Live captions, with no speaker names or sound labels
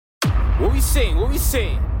What we saying? What we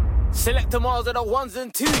saying? Select the miles of the ones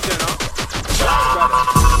and twos, you know?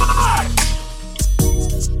 Right,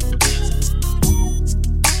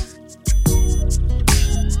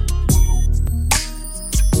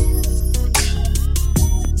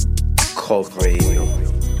 Cobb Radio.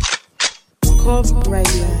 Cobb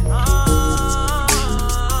Radio.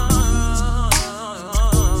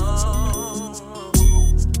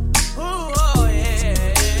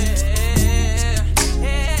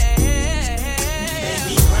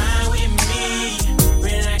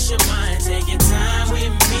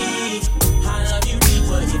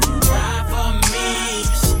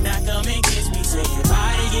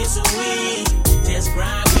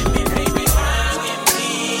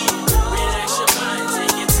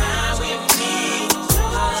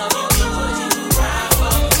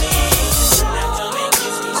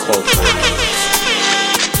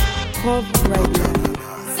 Cobb Radio.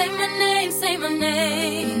 Say my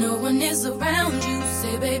name. No one is around you.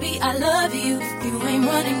 Say, baby, I love you. You ain't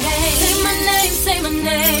running game. Say my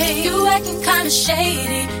name. You acting kinda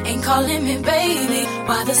shady. Ain't calling me baby.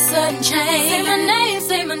 Why the sudden change?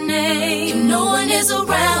 Say my name. You no one is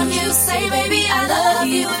around you. Say, baby, I love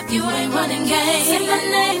you. If you ain't running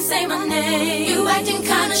game. Say my name. You acting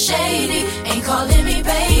kinda shady. Ain't calling me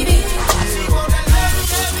baby.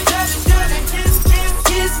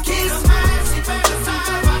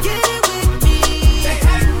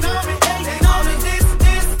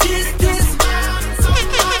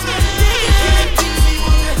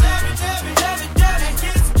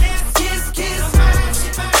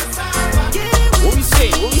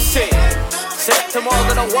 Select them all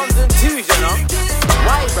to the ones and twos, you know?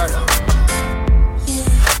 Right, brother?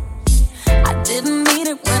 Yeah. I didn't mean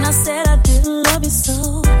it when I said I didn't love you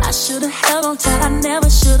so. I should've held on tight, I never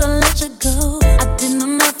should've let you go. I didn't know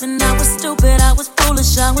nothing, I was stupid, I was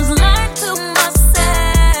foolish, I was lying to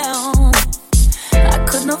myself. I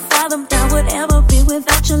couldn't have fathomed I would ever be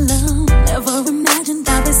without your love. Never imagined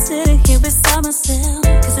I'd be sitting here beside myself.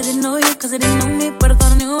 Cause I didn't know you, cause I didn't know me, but I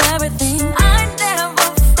thought I knew everything. I never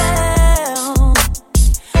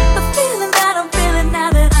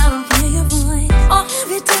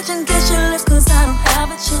touching, get your lips, cause I don't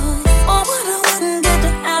have a choice. Oh, but I wouldn't get to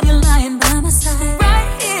have you lying by my side.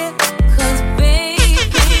 Right here, cause baby,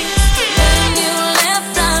 when you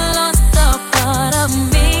left, I lost a part of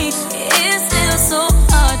me. It's still so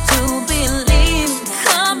hard to believe.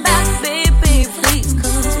 Come back, baby, please,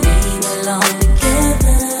 cause we belong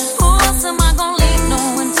together. Who else am I gonna leave? No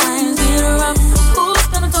when times get rough. Who's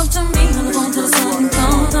gonna talk to me on the phone till the sun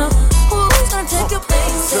comes up? Who's gonna take your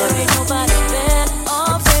place? There ain't nobody better.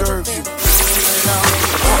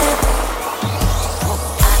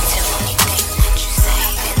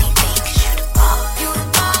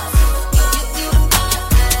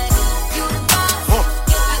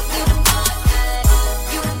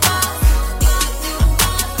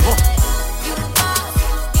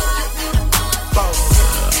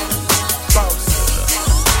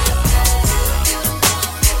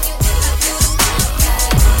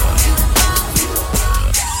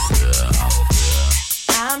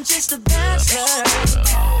 Just a bachelor.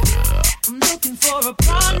 I'm looking for a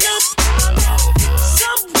partner,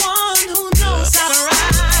 someone who knows how to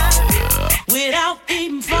ride without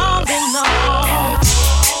even falling off.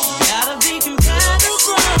 Gotta be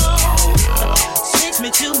compatible, takes me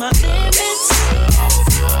to my limits.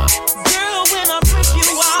 Girl, when I break you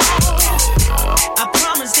off, I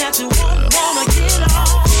promise that you won't wanna get off.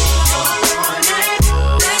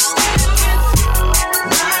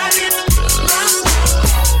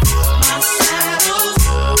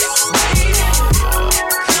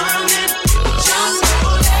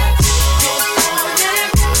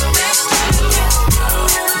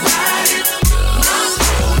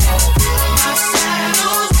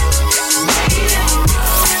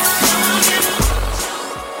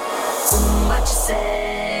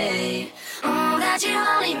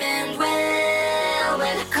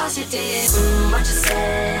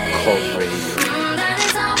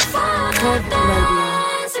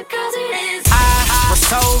 I was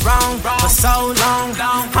so wrong for so long,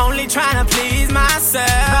 only trying to please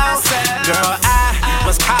myself. Girl, I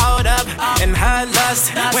was caught up in her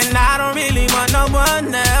lust when I don't really want no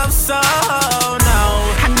one else. So no,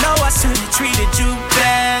 I know I should have treated you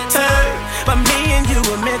better, but me and you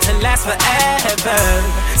were meant to last forever.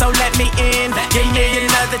 So let me in, give me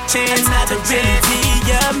another chance to really be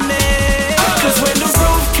your man. Cause when the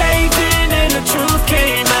roof caved in and the truth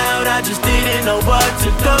came out, I just didn't know what to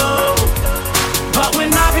do. But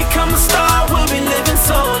when I become a star, we'll be living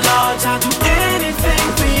so large, I'll do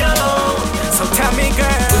anything for you. So tell me,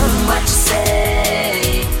 girl, what you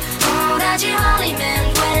say? That you only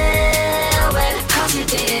meant well.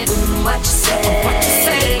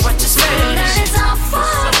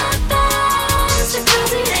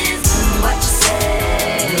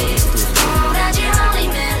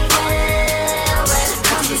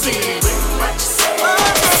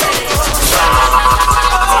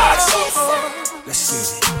 Let's get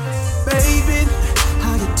it. Baby,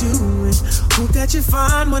 how you doing? Hope that you're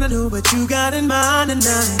fine. Wanna know what you got in mind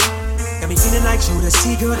tonight. Got me feeling like you the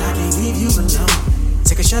sea, girl, I can't leave you alone.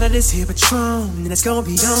 Take a shot of this here Patron, and it's gonna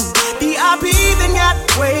be on. VIP then got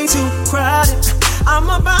way too crowded. I'm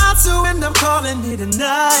about to end up calling it a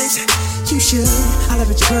night. You should, I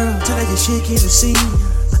love it, girl, tell her you're shaking the scene.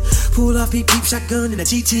 Pull off peep shotgun in a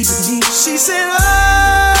GT with me. She said,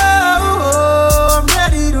 oh, I'm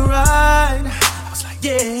ready to ride. I was like,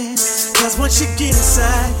 yeah, cause once you get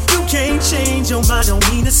inside, you can't change your mind. Don't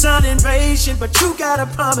mean to sound impatient, but you gotta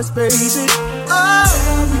promise, baby. Oh,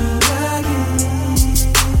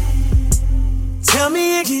 tell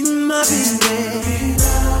me again, my baby.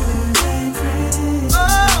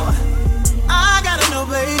 Oh, I gotta know,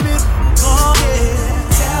 baby. Oh, yeah.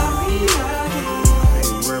 Tell me again.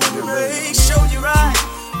 Make sure you're right.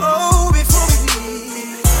 Oh, before we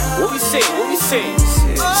leave. What we say?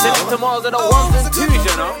 Send it to Mars and the ones and twos,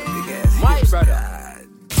 you know. My brother.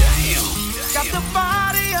 Got the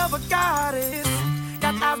body of a goddess.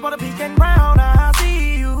 Got eyes but a pink and brown. I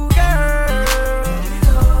see you, girl.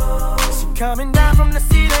 She coming down from the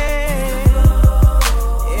ceiling.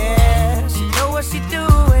 Yeah, she know what she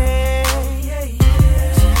doing.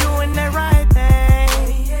 She doing that right thing.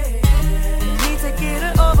 Need to get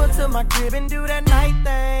her over to my crib and do that night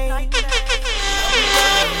thing.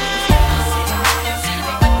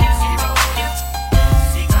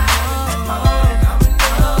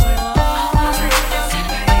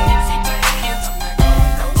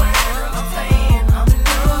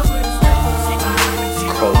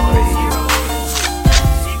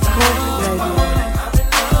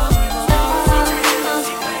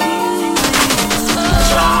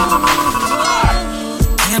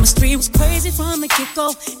 Chemistry was crazy from the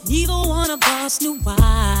get-go. Neither one of us knew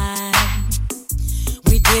why.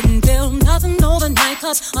 We didn't build nothing overnight,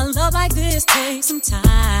 cause a love like this takes some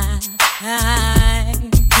time.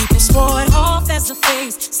 People swore it off as a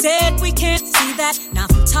phase, said we can't see that. Now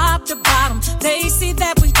from top to bottom, they see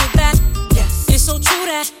that we did that. Yes, it's so true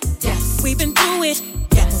that, yes, we've been through it.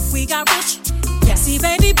 Yes, we got rich. Yes, see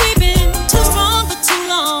baby, we've been too strong for too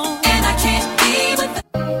long. And I can't be with the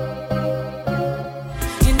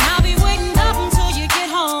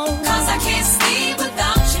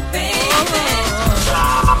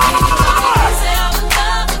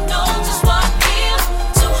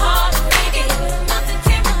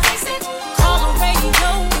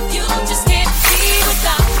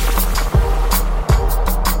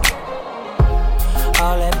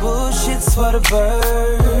for the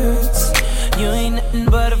birds. You ain't nothing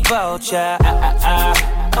but a vulture.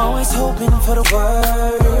 Always hoping for the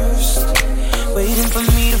worst, waiting for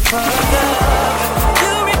me to fuck up.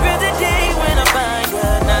 You regret the day when I find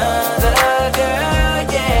another girl,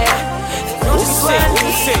 yeah. Don't just sweat me,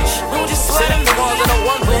 don't just sweat me.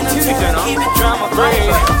 When I'm trying to keep it drama free.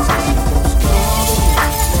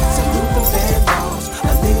 Salute the vandals,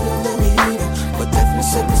 a little Lolita, but definitely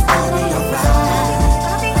set this party alright.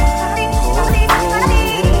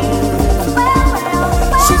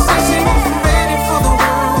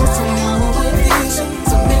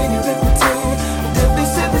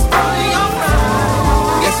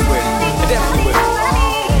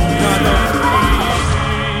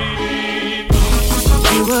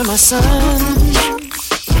 You were my sun,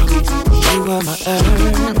 you were my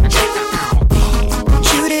earth.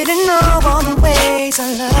 You didn't know all the ways I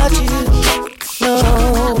loved you, no.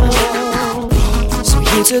 So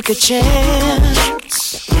you took a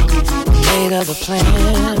chance, made other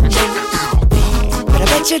plans, but I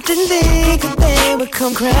bet you didn't think that they would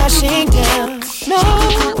come crashing down, no.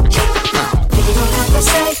 You don't have to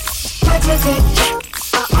say what you think,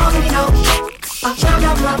 I already know. I'm trying to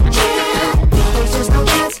love you. There's just no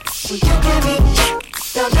chance when you and me,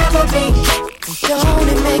 there'll never be. Don't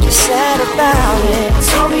it make you sad about it?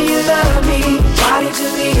 Told me you love me, why did you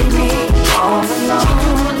leave me all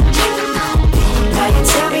alone? Now you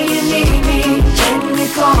tell me you need me, when you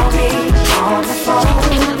call me on the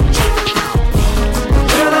phone.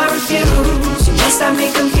 Girl, I refuse, you must have me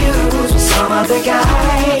confused with some other guy.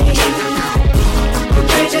 The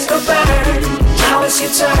bridges go burn, now it's your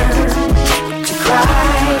turn to cry.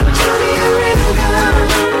 Tell me a river,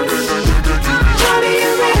 tell me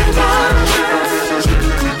a river,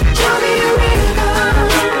 tell me a river,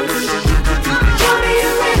 tell me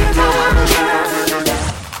a river.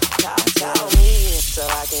 Call me so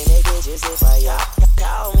I can make it juicy for ya.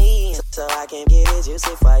 Call me so I can get it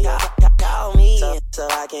juicy for ya. Call me so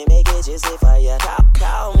I can make it juicy for ya.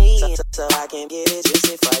 Call me so I can get it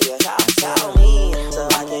juicy for ya. Call me so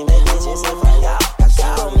I can make it juicy for ya.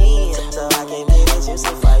 Call me, so I can make it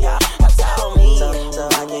juicy for ya. Call me, so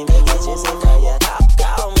I can make it juicy for ya.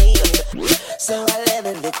 Call me, so I let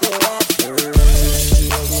it lick me after. She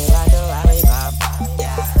lick me like a lollipop.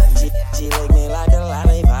 Yeah, she lick me like a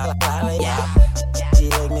lollipop. Yeah, she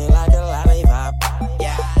lick me like a lollipop.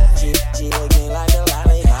 Yeah, she lick me like a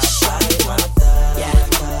lollipop. Yeah,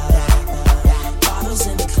 bottles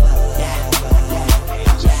in the club. Yeah,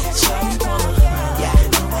 shawty wanna. Yeah,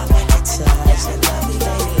 know I like it touch. I love you,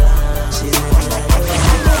 baby. She lick me like a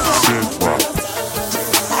lollipop.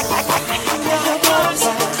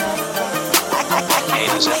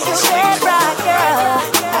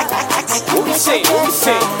 What we say?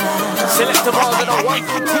 Select the balls that don't want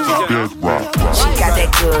to. She got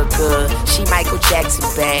that good. She Michael Jackson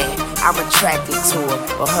bad. I'm attracted to her,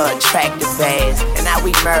 or her attractive ass. And now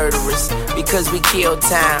we murderers, because we kill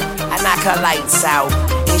time. I knock her lights out,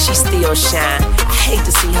 and she still shine. I hate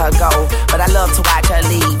to see her go, but I love to watch her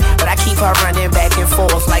leave. But I keep her running back and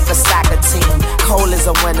forth like a soccer team. Cold as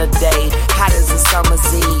a winter day, hot as a summer's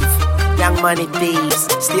eve. Young money thieves,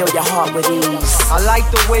 steal your heart with ease. I like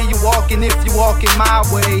the way you walking if you walking my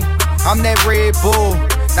way. I'm that Red Bull,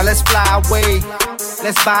 now let's fly away.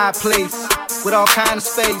 Let's buy a place with all kind of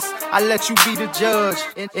space. I let you be the judge,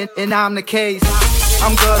 and I'm the case.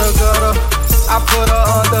 I'm gutter, I put her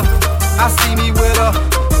under. I see me with her,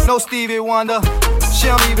 no Stevie Wonder. She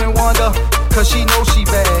don't even wonder, cause she knows she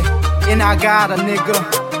bad. And I got a nigga,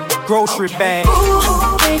 grocery bag.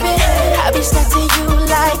 Ooh, baby, I be stuck to you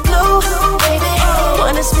like glue, baby.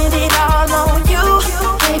 Wanna spend it all on you,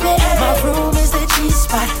 baby. My room is the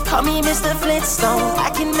G-spot. Call me Mr. Flintstone. I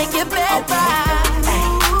can make it better.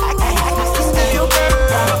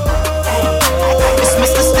 It's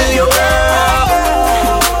Mr. Studio Girl.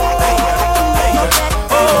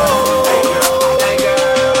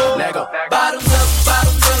 Lego. Bottoms up.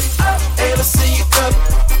 Hey, let's see your cup.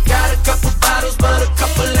 Got a couple bottles, but a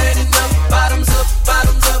couple ain't enough. Bottoms up.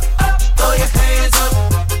 Throw your hands up.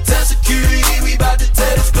 Tell security we bout to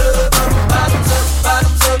tear this club up. Bottoms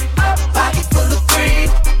up. Pocket full of green.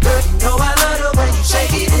 Girl, you know I love the way you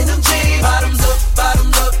shake it in them jeans. Bottoms up.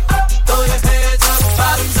 Throw your hands up.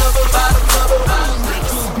 Bottoms up.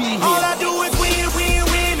 All I do is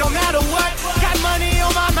win, no matter what. Got money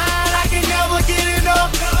on my mind, I can never get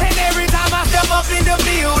enough. And every time I step up in the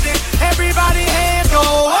building, everybody hands go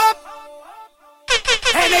up.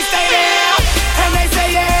 And they stay there, and they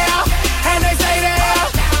say yeah, and they say there.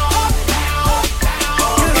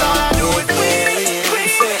 'Cause all I do is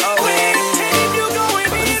win. And if you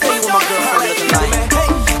going in, put your hands up.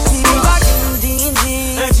 She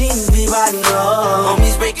rockin' jeans be riding low.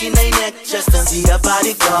 Homies breaking their neck just to see her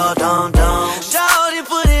body go down. Shawty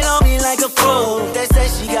put it on me like a pro. They say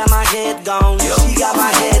she got my head gone. She got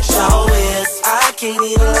my head show is. I can't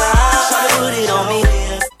even lie. Shawty put it on me.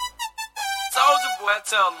 Soldier boy,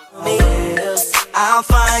 tell me. I'll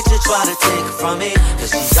fight to try to take her from me.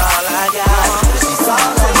 Cause she's all I got. She's all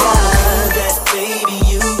I got. That baby,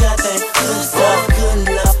 you got that good stuff. Good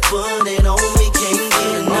enough, put it on me. Can't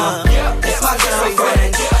get enough. It's my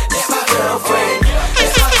girlfriend. It's my girlfriend.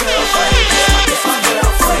 It's my girlfriend. It's my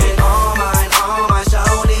girlfriend. All mine,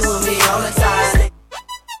 shawty with me all the time.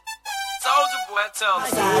 Soldier boy, tell me.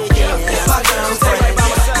 It's my girlfriend.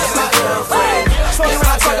 It's my girlfriend. It's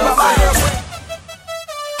my girlfriend.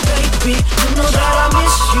 Baby, you know that I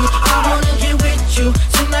miss you. I wanna get with you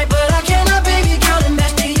tonight, but I cannot, baby girl, and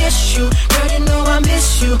that's the issue. Girl, you know I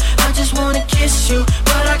miss you. I just wanna kiss you,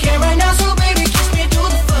 but I can't right now, so baby, kiss me through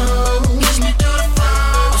the phone. Kiss me through the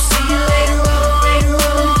phone. I'll see you later on.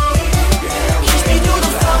 Kiss me through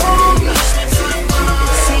the phone.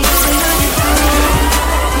 See you later.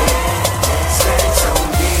 Sex on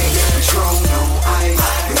big, Patron on ice.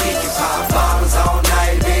 And we can pop bottles all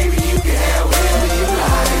night, baby. You can have whatever you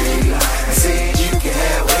like. I said you can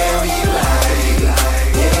have whatever you like.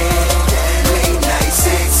 Yeah, late night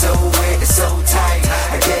sex so wet, so tight.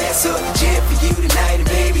 I guess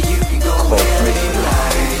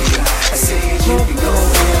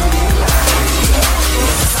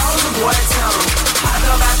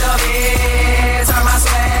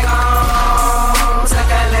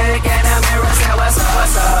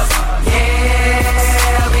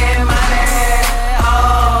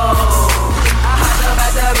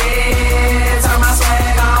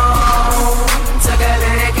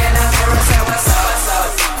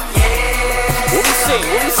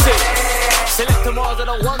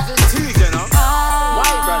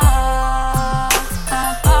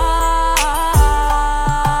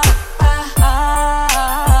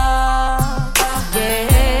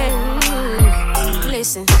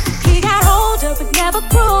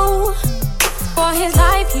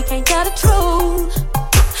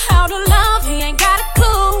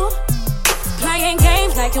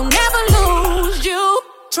like you'll never lose. You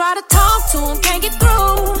try to talk to him, can't get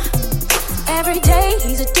through. Every day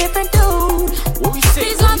he's a different dude.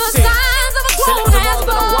 These are the signs of a grown-ass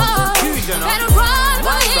boy. Better run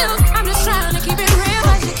for the hills. I'm just trying to keep it real,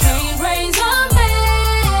 but you can't raise a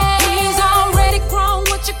man. He's already grown,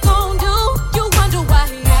 what you gon' do? You wonder why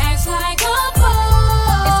he acts like a boy.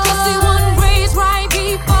 It's 'cause he wasn't raised right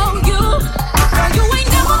before you. Girl, you ain't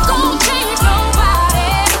never gon' change nobody.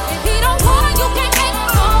 If he don't want you, can't make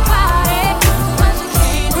nobody. But you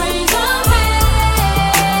can't raise a man.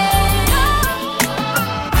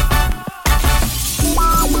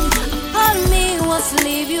 Part of me wants to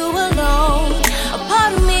leave you alone. A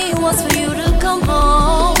part of me wants for you to come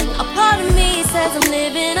home. A part of me says I'm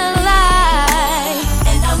living a lie,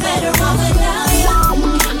 and I'm better off without you.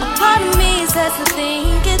 A part of me says to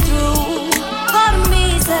think it through. Part of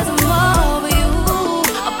me says I'm over you.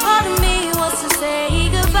 A part of me wants to say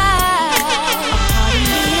goodbye. A part of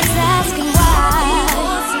me is asking why.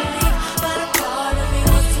 But a part of me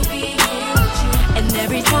wants to be here with you. And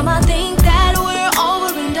every time I think that we're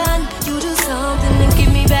over and done, you do something and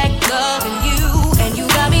give me back loving you. And you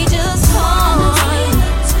got me just torn.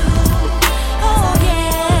 Oh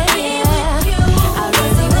yeah, yeah. I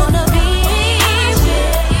really wanna be with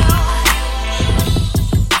you.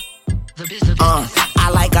 I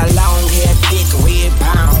like a long hair, thick red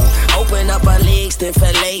pound. Open up her legs, then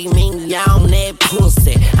fillet me on that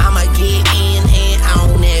pussy. I'ma get in and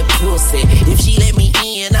on that pussy. If she let me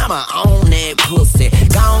in, I'ma own that pussy.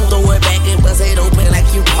 Gon' throw it back and bust it open like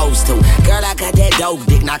you supposed to. Girl, I got that dope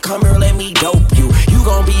dick, now come here, let me dope you. You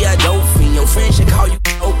gon' be a dope fiend, your friends should call you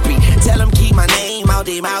Opie. Tell them keep my name out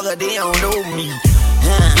their mouth, cause they don't know me.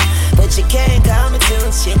 But you can't come and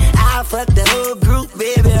do shit. I fuck the whole group,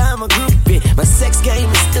 baby, I'm a groupie. My sex game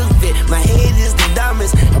is stupid, my head is the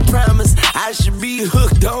dumbest. I promise I should be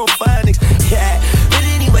hooked on phonics. Yeah, but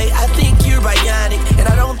anyway, I think you're bionic, and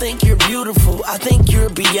I don't think you're beautiful, I think you're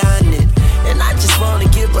beyond it. And I just wanna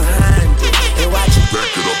get behind it and watch you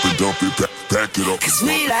back it up and dump it, back it up. 'Cause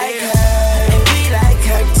we like her, and we like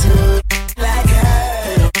her too. Like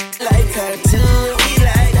her too. We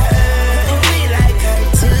like her, and we like her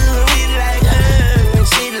too. We like her, and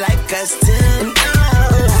she like us too.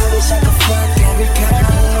 I wish I could fuck every girl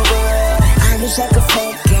in the world. I wish I could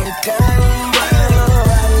fuck every girl in the world.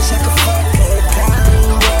 I wish I could fuck every girl in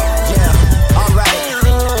the world. Yeah, alright.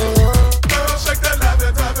 Girl, shake that laugh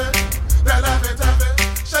it, tap it. That laugh it, tap it.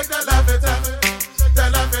 Shake that laugh it, tap it. That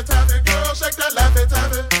laugh it, tap it. Girl, shake that laugh it,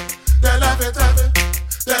 tap it. That laugh it, tap it.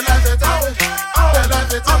 That laugh it, tap it. That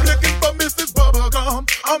laugh it, tap it. I'm looking for Mrs. Bubblegum.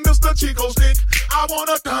 I'm Mr. Chico Stick. I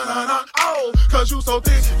wanna dun-dun-dun, oh, 'cause you so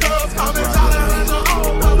thick. Girls come and tell her,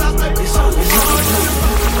 oh, 'cause that's baby so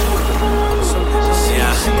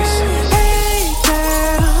Hey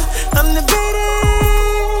girl, I'm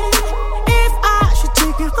debating if I should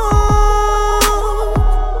take you home.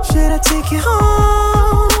 Should I take you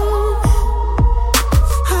home?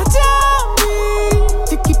 I don't mean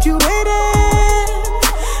to keep you waiting,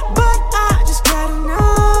 but I just gotta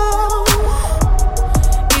know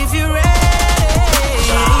if you're ready.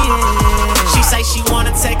 She say she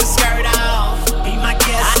wanna take her skirt off. Be my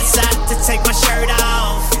guest. I decided to take my shirt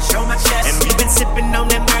off. Show my chest. And we've been sipping on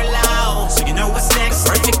that Merlot. So you know what's next.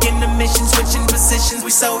 Perfect in the mission, switching positions.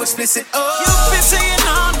 We so explicit. Oh, you've been saying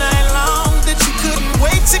all night long that you couldn't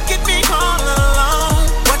wait to get me all alone.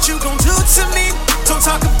 What you gon' do to me? Don't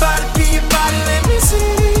talk about it, be about it. Let me see,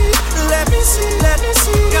 let me see, let me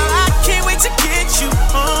see. Girl, I can't wait to get you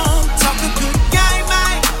home. Talk a good game,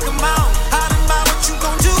 man. Come on, how about what you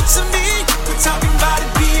gon' do to me? We're talking about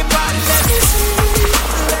it, be about it. Let me see.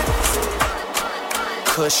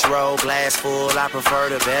 Kush roll, glass full, I prefer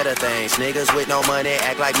the better things. Niggas with no money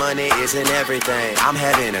act like money isn't everything. I'm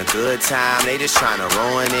having a good time, they just tryna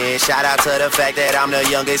ruin it. Shout out to the fact that I'm the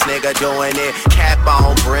youngest nigga doing it. Cap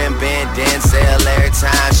on, brim bend, Denzel every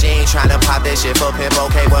time. She ain't tryna pop that shit for pimp,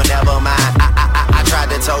 okay, well never mind. I tried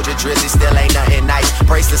to told you Drizzy still ain't nothing nice.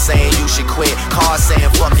 Bracelet saying you should quit, car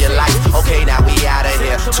saying fuck your life. Okay, now we out of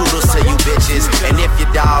here, toodles to you bitches. And if you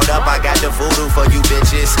dolled up, I got the voodoo for you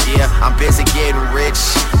bitches. Yeah, I'm busy getting rich,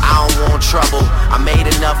 I don't want trouble. I made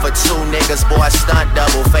enough for two niggas, boy, stunt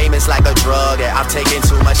double. Famous like a drug that I'm taking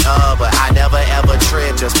too much of, but I never ever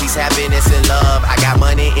trip, just peace, happiness, and love. I got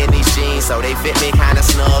money in these jeans, so they fit me kinda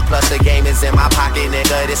snug. Plus the game is in my pocket,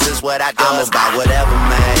 nigga, this is what I do. I'm about whatever,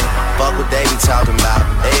 man, fuck what they be talking about.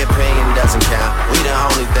 Their opinion doesn't count, we the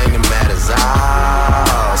only thing that matters.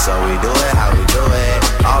 Oh, so we do it how we do it.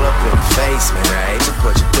 All up in the face, man, I hate to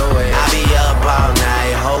put you through it. I be up all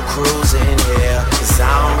night, whole crew's in here, 'cause I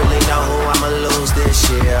don't really know who I'ma lose this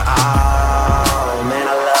year. Oh, man,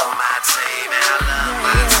 I love my team, man, I love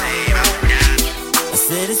my team.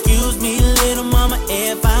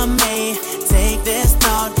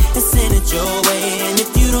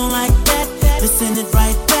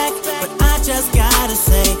 gotta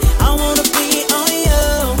say. I wanna be on you.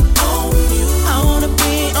 I wanna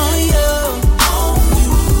be on you.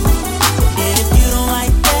 And if you don't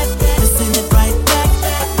like that, then send it right back.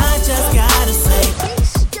 I just gotta say.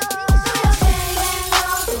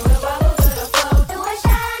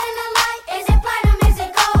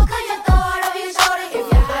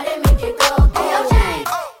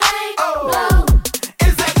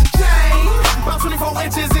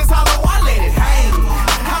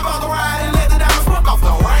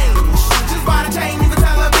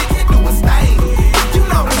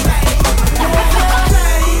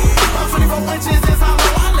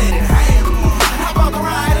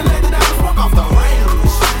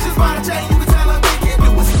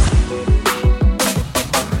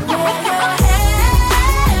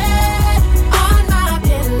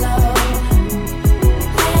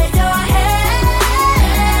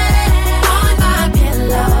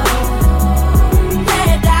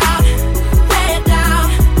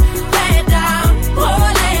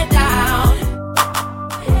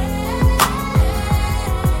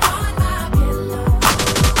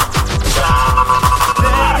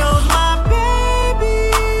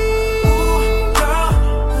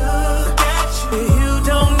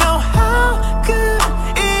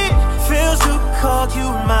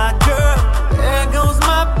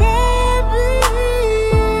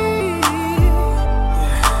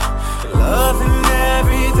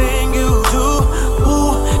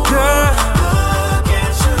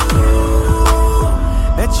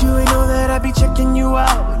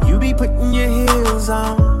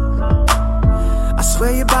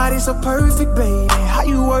 So perfect, baby, how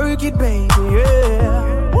you work it, baby,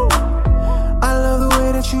 yeah. Woo. I love the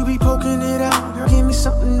way that you be poking it out. Girl, give me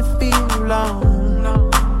something to feel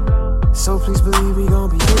on. So please believe we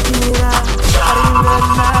gon' be working it out. How do you let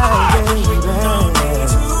my baby, Don't need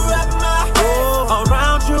to wrap my head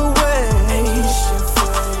around your waist.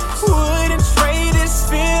 Wouldn't trade this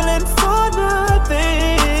feeling for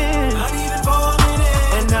nothing, not even for a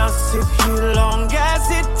minute. And I'll sip you long as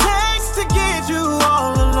it takes to get you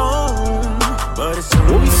all alone. But it's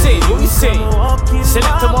what we say?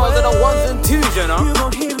 Select the ones that are ones and twos, you know.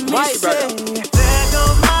 My brother. There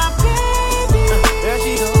goes my baby. There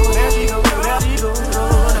she go, there she go, there she go.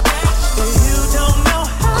 You don't know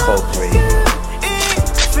how it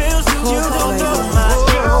feels that you don't know my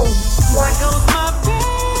girl. There goes my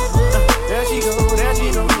baby. There she go, there she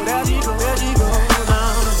go, there she go, there she go. I'm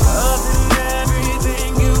loving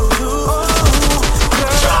everything you do,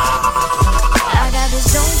 girl. I got this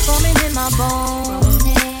joint forming in my bones.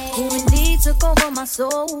 You indeed took over my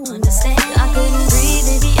soul. Understand? I couldn't breathe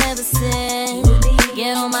if he ever said,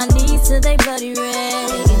 get on my knees till they bloody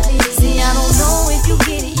red. See, I don't know if you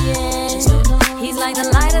get it yet. He's like the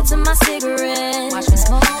lighter to my cigarette. Watch me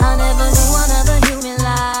smoke. I never knew another human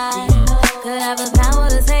life could have the power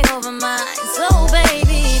to take over mine. So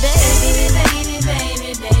baby, baby, baby,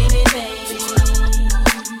 baby, baby, baby,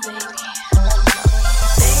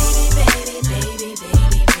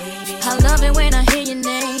 I love it when I hear your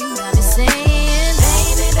name. Got me saying,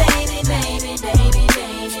 baby, baby, baby, baby, baby,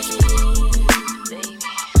 baby.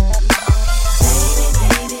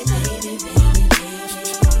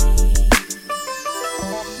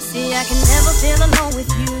 See, I can never feel alone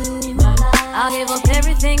with you. I'll give up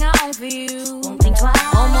everything I own for you. Won't think twice.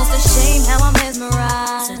 Almost ashamed how I'm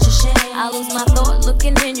mesmerized. Such a shame. I lose my thought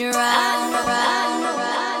looking in your eyes.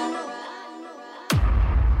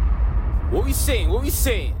 What we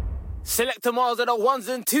saying? Select the ones that are ones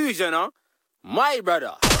and twos, you know. My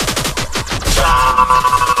brother.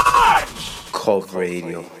 Cov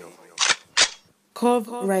Radio. Cov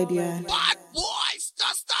Radio. Bad boys,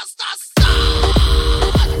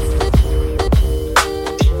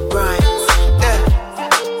 Right, yeah.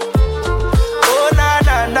 Oh,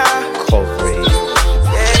 na. Cov Radio.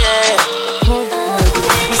 Yeah.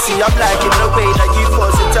 You see, I'm liking the way that you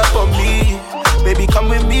force it up on me. Baby, come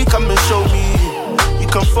with me, come and show me. You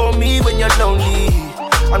come for me when you're lonely.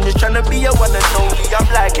 I'm just tryna be your one and only. I'm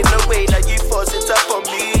liking the way that you force it up on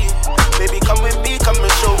me. Baby, come with me, come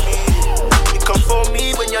and show me. You come for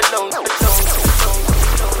me when you're lonely.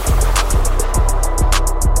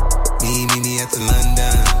 Me at the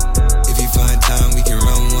London. If you find time, we can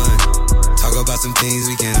run one. Talk about some things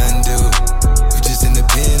we can undo. You just in the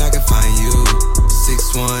pen, I can find you.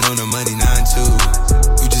 6'1" on the money,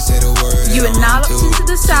 9'2". You just say the word. You are now locked into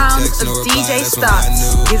the sounds of DJ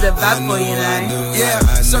Starks. He's a bad boy, you know. Yeah,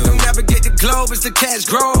 circumnavigate the globe as the cash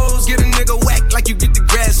grows. Get a nigga whack like you get the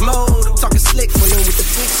grass mowed. I'm talking slick for them with the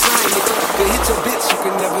big sign, nigga. Can hit your bitch, you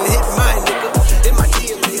can never hit mine, nigga. In my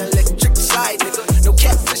DNA, electric slide, nigga. No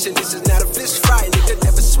catfishing, this is not a fish fry, nigga.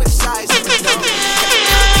 Never switch sides, nigga. No.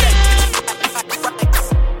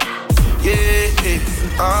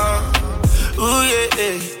 Ooh yeah,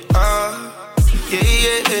 yeah, yeah.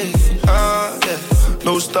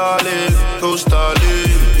 No stalling, yeah, ooh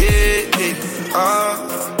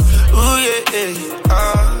yeah, yeah.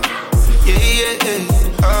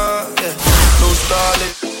 No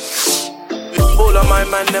stalling. All of my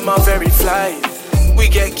man, them are very fly. We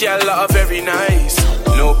get gal that are very nice.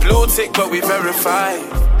 No blue tick, but we verified.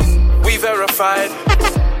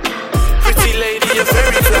 Pretty lady, you're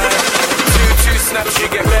very fly. 2 snaps, you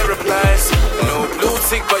get bare replies. No blue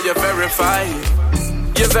tick, but you're verified.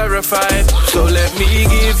 So let me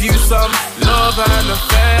give you some love and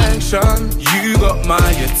affection. You got my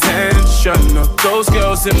attention. Not those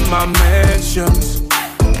girls in my mansions.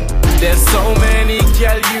 There's so many,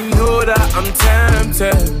 girl, you know that I'm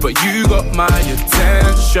tempted. But you got my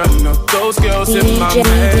attention. Not those girls in my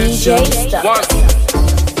mansions. One.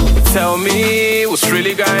 Tell me what's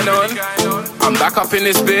really going on. I'm back up in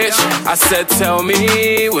this bitch. I said tell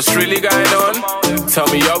me what's really going on. Tell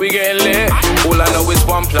me are we getting lit? All I know is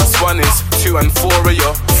 1 + 1 is 2 and 4 of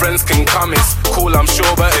your friends can come. It's cool I'm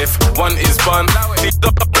sure, but if one is bun,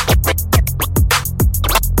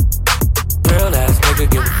 real ass nigga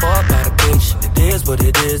give a fuck about a bitch. It is what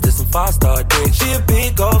it is, this some 5-star dick. She a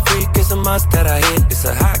big old freak, it's a must that I hit. It's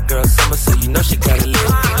a hot girl summer, so you know she gotta live.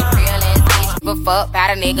 Real ass bitch, give a fuck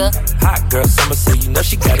about a nigga. Hot girl summer, so you know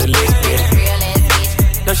she gotta live. Yeah. Real ass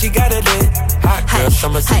bitch, no she gotta live. Hot girl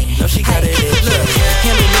summer, so you know she gotta live. Look,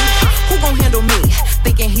 handle me, who gon' handle me?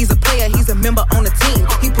 Thinking he's a player, he's a member on the team.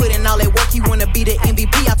 He put in all that work, he wanna be the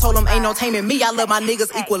MVP. I told him ain't no taming me, I love my niggas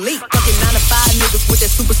equally. Fucking 9 to 5 niggas with that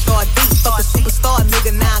superstar beat. Fuck a superstar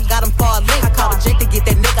nigga, now I got him far link. I called a Jake to get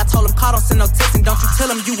that nigga, I told him call, don't send no text. And don't you tell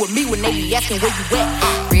him you with me when they be asking where you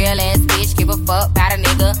at. real ass bitch, give a fuck about a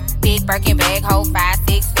nigga. Big Birkin bag, hold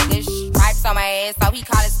 5-6 figures. Stripes on my ass, so he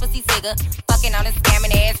call his pussy figure. Fucking on a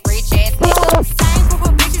scamming ass, rich ass nigga. Same group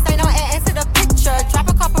of bitches, ain't no ass to the picture. Drop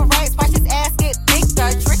a couple rights, watch his ass get bigger.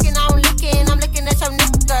 Tricking, I'm looking at your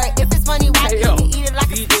nigga. If it's money, why can't you eat it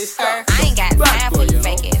like a sister? I ain't got time for you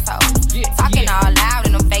fake ass hoes. Talking all loud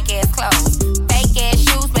in them fake ass clothes. Fake ass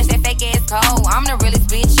shoes, match that fake ass coat. I'm the realest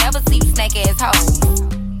bitch ever see you snake ass hoes.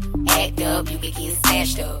 Act up, you can get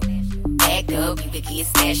smashed up. Act up, you can get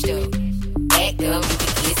smashed up. Act up, you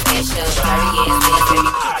can get smashed up. Dirty ass bitch, baby.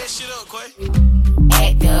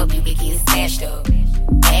 Act up, you can get smashed up.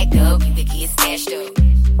 Act up, you can get smashed up.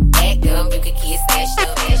 Act up, you can get smashed up.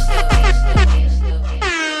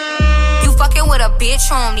 You fucking with a bitch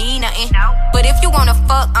who don't need nothing. But if you wanna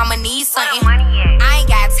fuck, I'ma need something. I ain't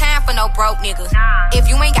got time for no broke nigga. If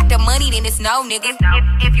you ain't got the money, then it's no nigga.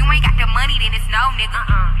 If you ain't got the money, then it's no nigga.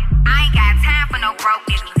 I ain't got time for no broke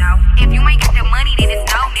nigga. If you ain't got the money, then it's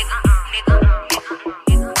no nigga.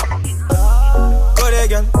 Go there,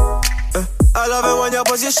 girl. I love it when your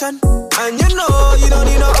position. And you know you don't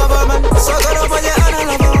need no other man. So go down on your hand, I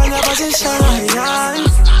love it when your position.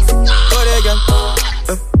 Go there, girl.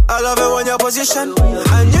 I love it when your position.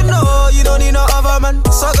 And you know you don't need no other man.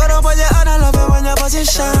 So go down on your hand, I love it when your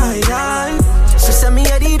position. She said me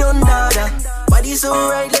a di dun dada. Body so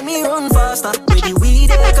right, let me run faster. With the weed,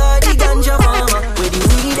 they call the ganja mama. With the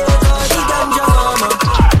weed, they call the ganja mama.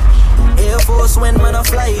 Air Force when man I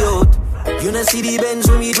fly out. You know see the Benz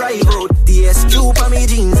when we drive out. The SQ for me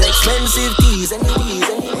jeans, expensive tees and these.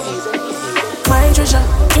 My treasure,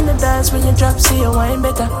 in the dance when you drop, see your wine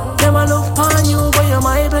better. Never look upon you, but you're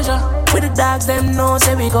my pleasure. With the dogs, them know,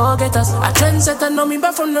 say we go get us. A trendsetter know me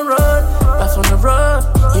back from the road.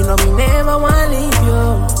 You know me never wanna leave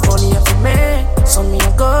you. Money up for me, so me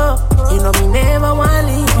a go. You know me never wanna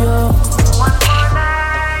leave you. One more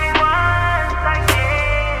night, once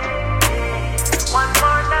again. One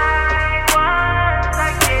more night, once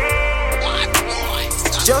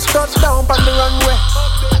again. Just touch down on the runway.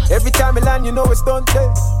 Every time I land, you know it's done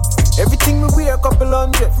there. Everything we wear, couple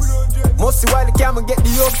hundred. Mostly while the camera get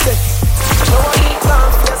the upset. No one need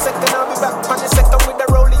plan for a second, I'll be back on the second with the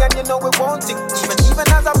rollie, and you know we won't tick. Even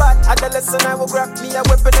as a bad adolescent, I will grab me a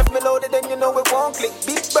weapon if me loaded, then you know it won't click.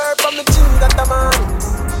 Big bird from the gym, got the man.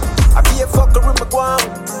 I be a fucker with my guam.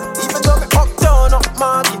 Even though me uptown, up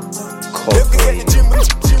market. You can get the gym.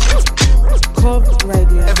 Cov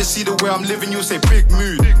Radio. Ever see the way I'm living, you say big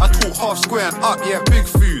mood. I talk half square and up, yeah, big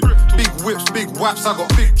food. Big whips, big waps, I got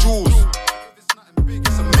big jewels.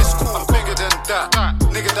 It's a miscall, I'm bigger than that.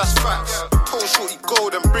 Nigga, that's facts. Tall shorty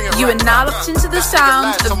gold and bring it. You are now locked into the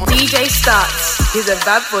sound of DJ Starts. He's a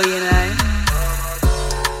bad boy, you know.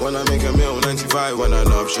 When I make a meal, 95 when an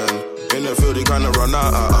option. In the field, they kinda run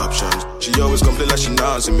out of options. She always complain like she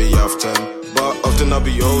dancing me often. But often I'll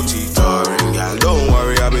be OT touring. Yeah, don't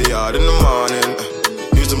worry, I'll be out in the morning.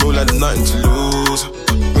 Used to move like there's nothing to lose.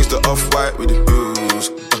 Mix the off-white with the blues.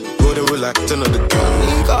 running with like 10 of the gang.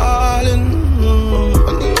 Me calling, I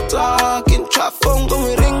need talking. Trap phone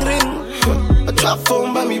going ring ring. A trap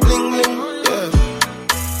phone by me bling bling. Yeah.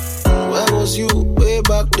 Where was you way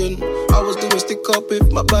back then? I was doing stick up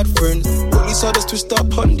with my bad friend. Police had us twist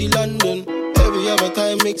up on the London. Every other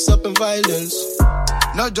time mix up in violence.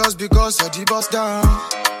 Not just because I the bust down,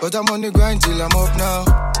 but I'm on the grind till I'm up now.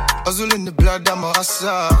 Hustle in the blood, I'm a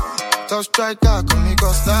hustler. Tough striker, come me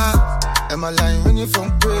go star. And my line ringing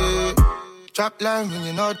from grey. Trap line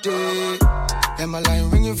ringing all day. And my line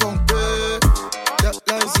ringing from grey. Trap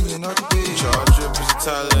line singing all day. Charge drip is a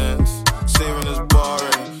talent. Saving is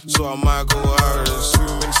boring. So I might go Harris.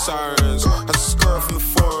 Screaming sirens. I just skirt from the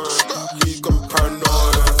forest. He got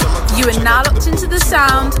paranoid. You are now locked into the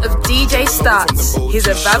sound of DJ Starts. He's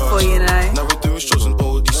a bad boy, you know. Now we're doing shows in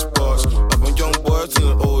all these spots. I'm a young boy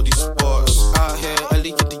in all these spots. Out here,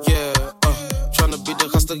 early get the year. Tryna be the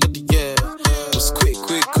hustler get the year. Was quick,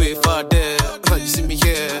 far there. You see me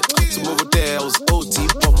here, some over there. I was OT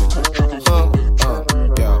popping.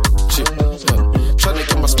 Yeah, shit. Tryna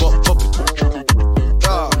get my spot popping.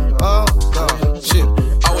 Shit.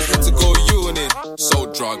 I was meant to go unit,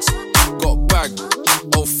 sold drugs, got bagged.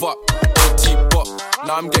 Oh fuck, OT pop.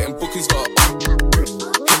 Now I'm getting bookings, got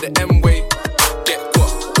hit the M way, get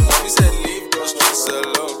got. Mommy said leave those streets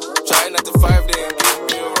alone. Trying not to 5 day and give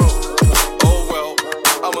me a roll. Oh well,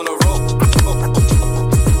 I'm on a roll.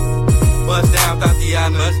 Bust down,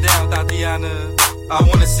 Tatiana. Bust down, Tatiana. I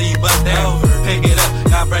wanna see you bust down. Pick it up,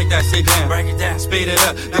 now break that shit down. Break it down, speed it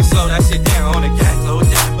up, now slow that shit down on the gas. Slow it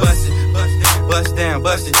down, bust it, bust down,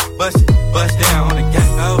 bust it, bust down on the gas.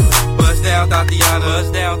 Bust down, Tatiana.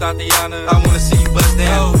 Bust down, Tatiana. I wanna see you bust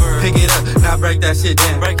down. Pick it up, now break that shit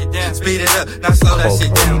down. Break it down, speed it up, now slow that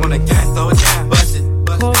shit down on the gas. Slow it down, bust it,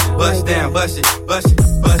 bust down, bust it,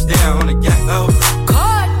 bust down on the gas.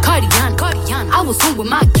 Cardiana, I was home with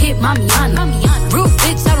my kid, Mamiana. Real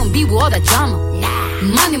bitch, I don't be with all that drama.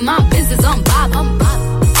 Money, my business, I'm Bob.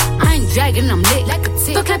 I ain't dragging, I'm lit like a tick.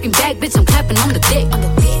 Still clapping back, bitch, I'm clapping on the dick.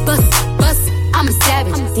 Bust it, I'm a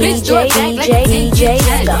savage. Bitch, do it back like a DJ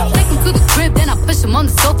Stop. Take him to the crib, then I push him on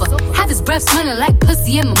the sofa. Have his breath smelling like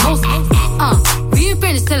pussy and mimosa. We ain't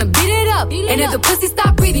finished, tell him beat it up. And if the pussy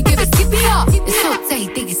stop breathing, give it skip it up. It's so tight, he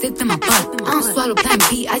think he slipped in my butt. I don't swallow plan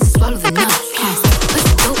B, I just swallow the nut.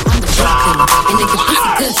 Pussy dope, I'm the drug killer. And if your pussy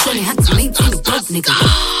good, shouldn't have to maintain the broke nigga.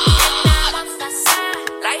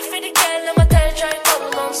 Life for the girl, I'ma tell try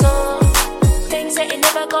come on so. Things that you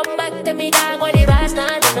never come back to me, dog. When the rise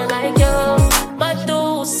not nothing like you.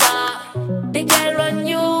 Medusa, the girl run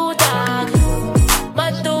you, dog.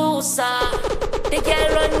 Medusa, the girl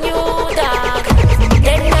run you, dog.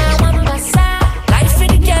 Then now I'm Bassa. Life for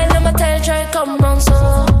the girl, I'ma tell try come on so.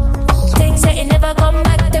 Things that you never come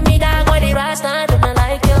back to me, dog. When the rise not nothing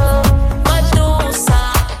like you. Medusa,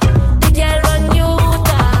 the girl run you,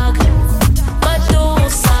 dog.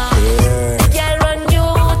 Medusa, the girl run you,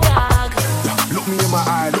 dog. Look me in my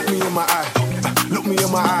eye, look me in my eye. Look me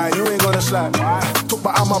in my eye, you ain't gonna slide. Talk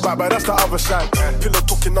behind my back, but that's the other side. Pillow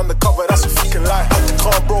talking undercover, that's a fucking lie.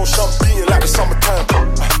 Car bro, shot beating like the summertime.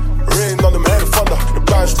 Rain on them, head of thunder. The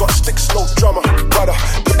blinds got sticks, no drummer. Brother,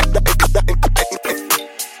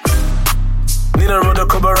 Nina rode the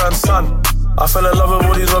club around sun. I fell in love with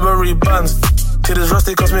all these rubbery bands. Titties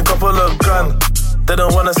rusty cost me a couple of grand. They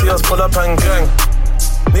don't wanna see us pull up and gang.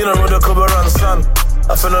 Nina rode the club around sun.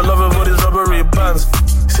 I fell in love with all these rubbery bands.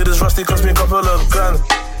 Titties rusty cost me a couple of grand.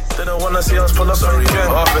 They don't wanna see us pull up and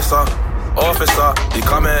gang. Officer, you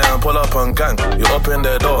come here and pull up on gang. You open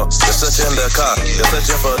the door, you're searching the car. You're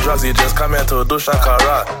searching for drugs, you just come here to do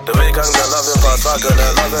shakara. The way gang, they're loving Pasaga,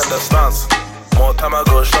 they're loving the stance. More time I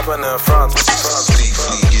go shopping in France.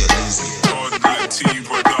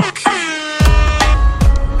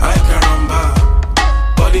 I can rumba,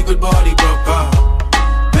 body good, body proper.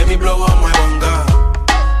 Let me blow on my bonga.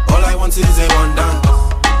 All I want is a one dance.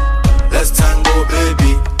 Let's tango,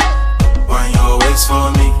 baby. Wind your waist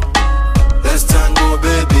for me. Let's tango,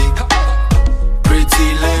 baby. Pretty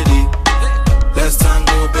lady. Let's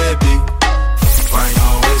tango, baby. Wind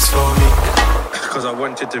your waist for me. Cause I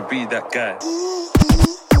wanted to be that guy.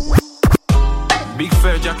 Big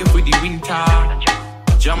fur jacket with the winter.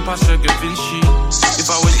 Jumper sugar Vinci. If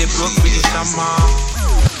I was a block with the summer.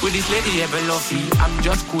 With this lady ever lovely, I'm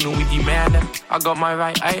just coolin' with the man. I got my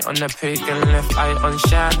right eye on the pig and left eye on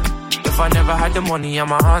shine. If I never had the money,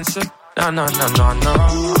 I'm a answer. No.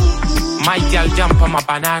 My girl jump on my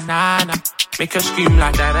banana. Make her scream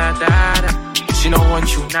like da-da-da-da. She don't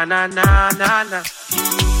want you, na-na-na-na-na.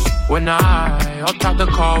 When I hopped out the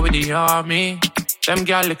car with the army, them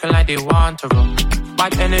girl looking like they want to roll.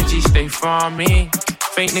 Bad energy stay from me.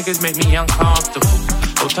 Fake niggas make me uncomfortable.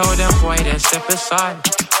 So tell them boy they step aside.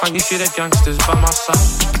 Can't you see the gangsters by my side?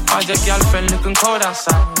 I just gal friend looking cold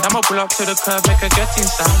outside. I'ma pull up to the curb, make her get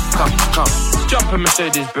inside. Come, jump in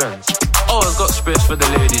Mercedes Benz. Always got space for the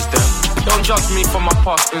ladies then. Don't judge me for my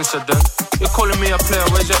past incident. You're calling me a player,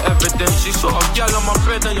 where's your evidence? You sort of gal on my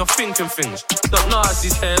bread and you're thinking things. Don't know as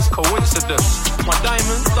these hairs coincidence. My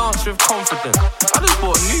diamonds dance with confidence. I just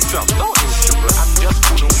bought a new drum, don't instrument. I'm just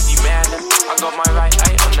fooling with the man. I got my right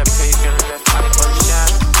eye on the pagan, left eye on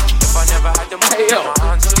shine. If I never had the money in my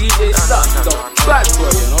hands, DJ Stuff, the bad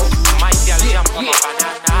boy, you know. My gal jump on my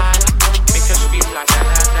banana, make her scream like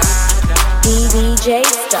na-na-na-na. DJ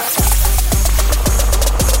Stuff.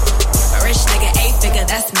 A rich nigga, 8-figure,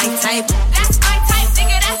 that's my type. That's my type,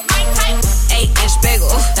 nigga, that's my type. 8-inch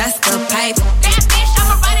bagel, that's good pipe. That bitch,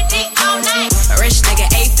 I'ma ride a dick all night. A rich nigga,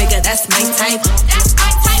 8-figure, that's my type. That's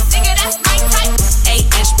my type, nigga, that's my type.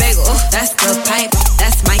 8-inch bagel, that's good pipe.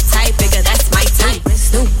 That's my type, nigga, that's my type.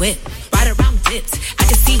 New whip, ride around dips. I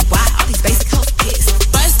can see why all these basic hoes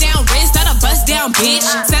pissed. Bust down wrist, not a bust down bitch.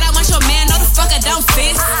 Said I want your man, no the fuck I don't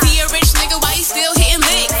fit. See a rich nigga, why you still hitting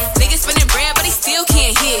licks? Niggas spending bread, but he still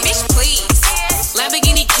can't hit. Bitch, please.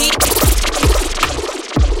 Lamborghini key.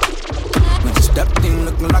 When you stepped in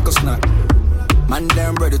looking like a snack. Man,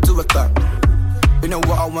 damn ready to attack. You know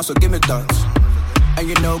what I want, so give me that. And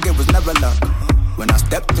you know it was never luck. When I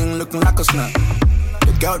stepped in looking like a snack.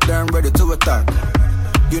 The girl damn ready to attack.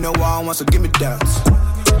 You know what I want, so give me that.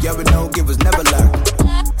 Yeah, we know it was never luck.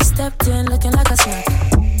 Stepped in looking like a snack.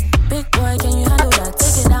 Big boy, can you handle that?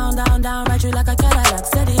 Take it down, down, down, ride you like a Cadillac.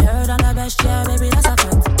 Said he heard on the best, yeah, baby, that's a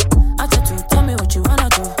fact. Attitude, tell me what you wanna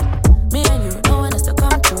do. Me and you, no one has to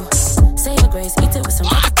come through. Say your grace, eat it with some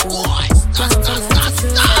gratitude. Can't for the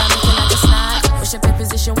attitude, but I'm looking like a snack. Push up in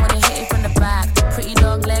position, wanna hit it from the back. Pretty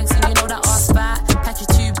long legs, and you know that ass fat. Pack you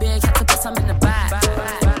too big, had to put some in the back.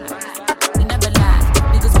 You never lie,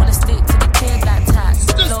 niggas wanna stick to the kid like tax.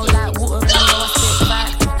 Flow like water, and you know I stick back.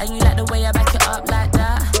 And you like the way I back it up like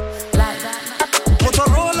that. Like that.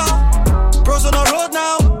 Motorola, bros on the road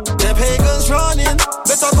now. Them pagans running,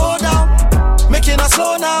 better go down. Making us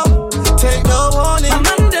slow now, take no warning. I'm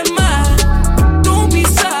on them mad, don't be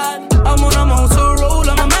sad. I'm on a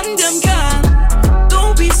Motorola, my man them can.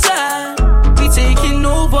 Don't be sad, we taking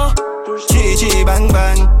over. Chi-chi bang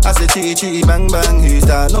bang, I say chi-chi bang bang. Who's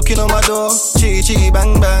that knocking on my door? Chi-chi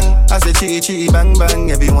bang bang, I say chi-chi bang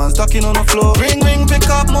bang. Everyone's talking on the floor. Ring ring, pick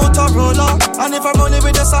up Motorola. And if I'm rolling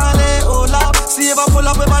with the sign, they all up. See if I pull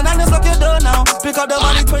up with my nannies, lock your door now. Pick up the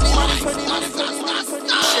money, 20 money.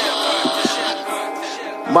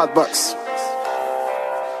 Mad Bucks.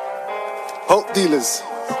 Hope dealers.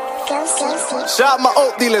 Shout out my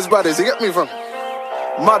Hope dealers, brothers. You get me from?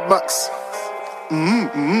 Mad Bucks.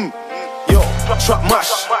 Yo, trap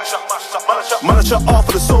mash. Man, I shut off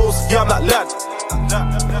for the souls. Yeah, I'm that lad.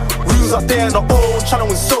 Rules out there in the old channel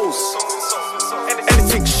with souls.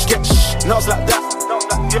 Anything sketch, now it's like that.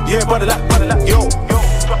 Yeah, brother, like, yo,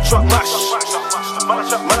 trap mash. Man,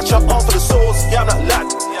 I shut off for the souls. Yeah, I'm that lad.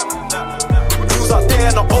 Rules out there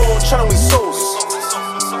in the old channel with souls.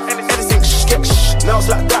 Anything sketch, now it's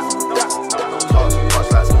like that.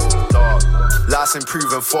 Life's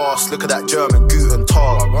improving fast, look at that German Guten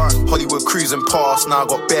Tag. Hollywood cruising past, now I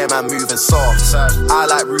got bear man moving soft. I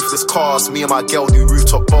like roofless cars, me and my girl do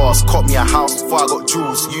rooftop bars. Caught me a house before I got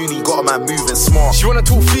jewels, uni got a man moving smart. She wanna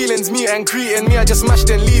talk feelings, meet and greeting, me I just smashed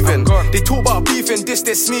and leaving. They talk about beefing, this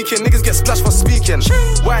they sneaking, niggas get splashed for speaking.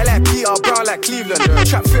 White like Peter, brown like Cleveland,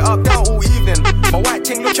 trap fit up down all evening. My white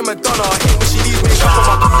ting looking Madonna, I hate when she leaves me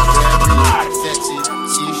up on my sexy,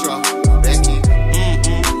 Keisha, Becky.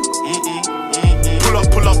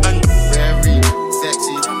 Pull up and very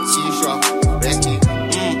sexy, Keisha, Becky.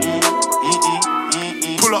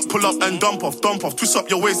 Pull up and dump off. Twist up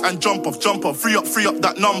your waist and jump off. Free up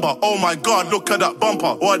that number. Oh my God, look at that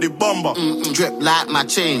bumper. What the bumper? Drip like my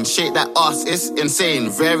chain, shake that ass, it's insane.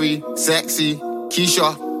 Very sexy,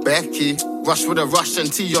 Keisha, Becky. Rush with a Russian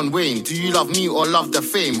T on Wayne. Do you love me or love the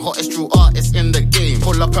fame? Hottest true artist in the game.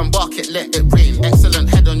 Pull up and bark it, let it rain. Excellent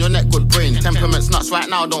head on your neck, good brain. Temperament's nuts right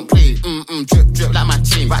now, don't play. Drip like my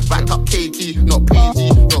chain. Back up cakey, not pagey,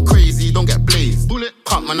 not crazy, don't get blazed. Bullet,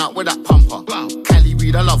 pump man up with that pumper. Wow. Cali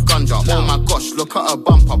weed, I love ganja. Oh my gosh, look at her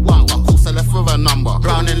bumper. Wow, of course I left with a number.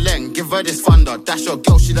 Brown and Leng, give her this thunder. Dash your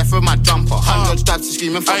girl, she left with my jumper. 100 stabs, she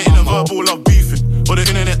screaming for I ain't a verbal love beefing. Or the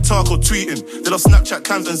internet talk or tweeting. They love Snapchat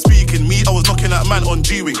cams and speaking. Me, I was knocking at man on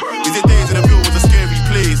G-Wing. These days in the real was a scary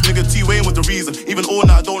place. Nigga T-Wayne was the reason. Even all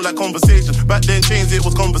night I don't like conversation. Back then changed it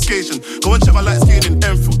was conversation. Go and check my light skin in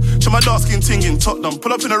Enfield. Check my dark skin ting in Tottenham.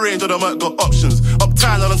 Pull up in the range of the Merc got options.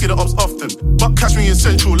 Uptown I don't see the ops often. But catch me in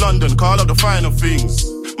central London. Cause I love the finer things.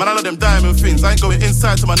 Man, I love them diamond things. I ain't going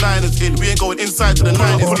inside to my Niners in. We ain't going inside to the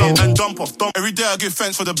 90s in. And jump off. Every day I give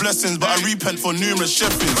thanks for the blessings, but I repent for numerous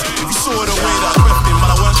chefings. If you saw the way that I left him, man,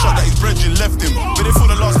 I one shot that his brethren left him. But they thought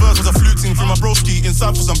the last verse was a fluting from my broski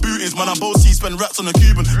inside for some bootings. Man, I bossy, spend rats on the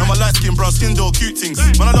Cuban. And my light skin, brown skin, all cute things.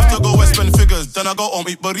 Man, I love to go west, spend figures. Then I go home,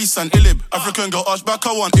 eat Baris and Ilib. African girl, arch back,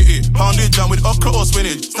 I want it. Pounded jam with okra or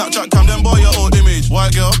spinach. Snapchat cam, them boy, your old image.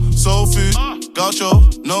 White girl, soul food, gaucho,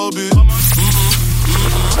 no boo.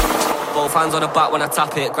 Both hands on the back when I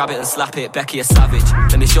tap it, grab it and slap it, Becky a savage.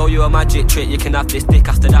 Let me show you a magic trick, you can have this dick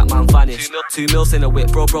after that man vanished. 2 mils in a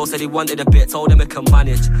whip, bro said he wanted a bit, told him he can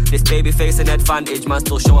manage. This baby face an advantage, man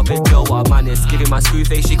still show up his girl what I managed. Giving my screw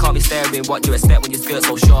face, she can't be staring, what do you expect when your skirt's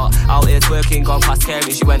so short? Out here twerking, gone past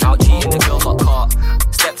caring, she went out cheating, the girl got caught.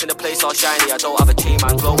 Stepped in the place all shiny, I don't have a chain,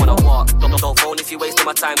 man, glow when I walk. Don't phone if you wasting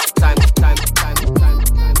my time.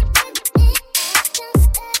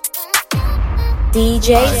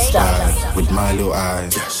 DJ Stars with my little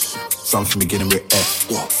eyes. Yes. Something beginning with F.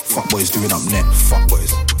 Fuck boys doing up net. Fuck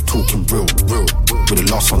boys talking real. With the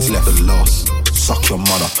last ones left. The last. Suck your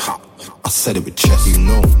mother. I said it with chest. You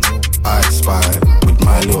know. I spy with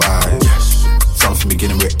my little eyes. Yes. Something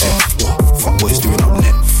beginning with F. Fuck boys doing up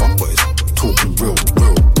net. Fuck boys talking real.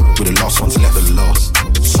 With the last ones left. The last.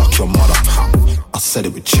 Suck your mother. I said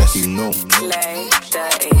it with chest. You know.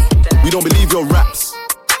 We don't believe your raps.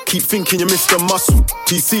 Keep thinking you're Mr. Muscle.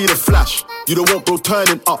 TC the flash. You don't want bro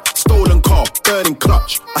turning up. Stolen car, burning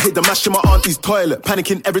clutch. I hit the mash in my auntie's toilet.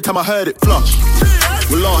 Panicking every time I heard it flush.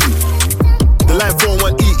 Wallahi. The line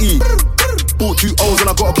 4-1 EE. Bought 2 O's and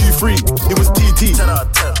I got a Q3. It was TT.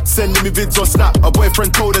 Sending me vids on Snap. A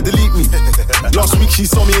boyfriend told her delete me. Last week she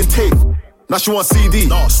saw me in tape. Now she want CD.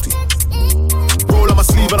 Nasty. Roll on my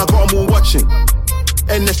sleeve and I got them all watching.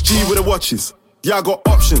 NSG with the watches. Yeah, I got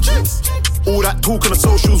options. All that talk on the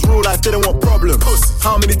socials, real life, didn't want problems.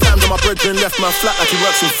 How many times have my brethren left my flat like he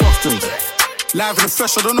works in Fostons? Live in the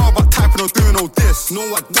flesh, I don't know about typing or doing all this. No,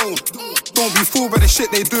 I don't. Don't be fooled by the shit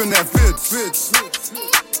they do in their vids.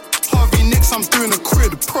 Harvey Nicks, I'm doing a quid.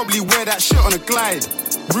 Probably wear that shit on a glide.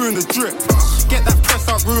 Ruin the drip. Get that press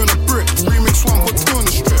out, ruin a brick. Remix 1, put 2 on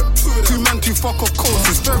the strip. 2 man, 2 fuck off coats.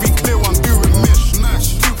 It's very clear I'm doing mish.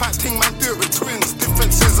 2-pack ting, man, do it with twins.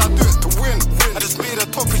 Differences, I do it to win. I just made a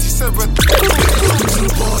topic, she said we're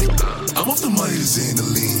I'm off the money to in the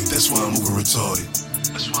lean. That's why I'm over retarded.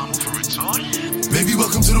 Baby,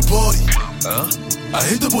 welcome to the party. I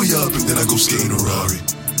hit the boy up and then I go skating a Rari.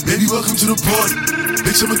 Baby, welcome to the party.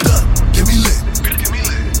 Bitch, I'm a thot. Get me lit.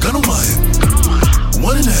 Gun on my hip.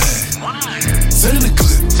 1.5. Send in the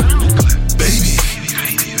clip.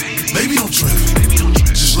 Baby, don't trip.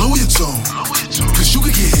 Just lower your tone. Cause you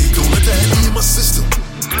can get hit. Don't let that be in my system.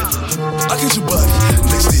 I get your body.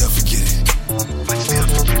 Next day I forget it.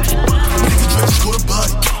 Nigga try to score the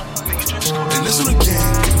body. And that's on the game.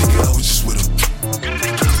 Nigga, I was just with him.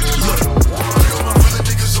 Look, all my villain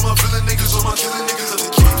niggas, all my villain niggas, all my killing niggas are the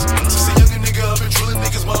kings. Since a younger nigga, I've been drilling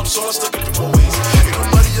niggas, mom, so I stuck up in my ways. Ain't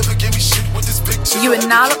nobody ever gave me shit with this big shit. You are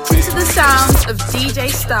now locked into the sounds of DJ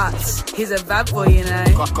Starts. He's a bad boy, you know.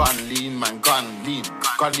 Gun lean, man, gun lean.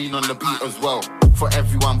 Gun lean on the beat as well. For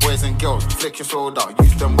everyone, boys and girls, flick your shoulder,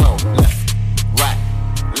 use them well. Left, right,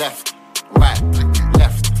 left, right,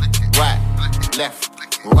 right.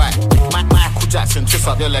 Michael Jackson, twist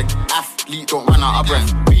up your leg. Athlete, don't run out of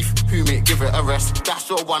breath. Beef, who mate, give it a rest. That's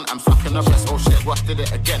your one, I'm sucking the rest. Oh shit, Rush did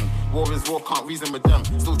it again. War is war, can't reason with them.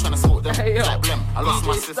 Still trying to smoke them, like blem. I lost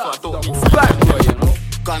my sister, I don't need bad boy, you know.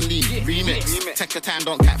 Gun lean, remix. Take your time,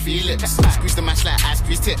 don't cat Felix. Squeeze the mash like ice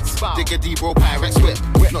squeeze tits. Dig a deep bro, Pyrex whip.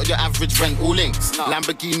 Not your average rent, all links.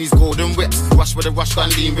 Lamborghinis, golden whips. Rush with a rush,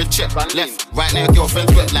 gun lean with chip. Left, right now,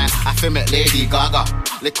 girlfriend's wet like I feel met Lady Gaga.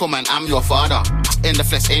 Little man, I'm your father. In the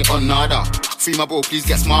flesh, ain't on nada. Free my bro, please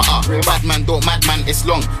get smarter. Bad man, don't mad man, it's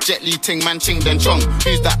long. Jet Li, ting man, ching then chong.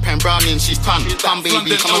 Who's that pen brownie and she's tongue? Come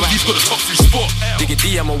baby, come around. He's got a top 3 spot. Digga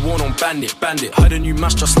D, I'm a worn-on bandit. Heard a new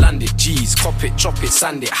mash just landed. G's, cop it, chop it,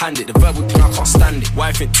 sand it, hand it. The verbal thing, I can't stand it.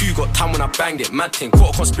 Wife and 2 got time when I banged it. Mad thing,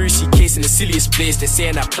 caught a conspiracy case in the silliest place. They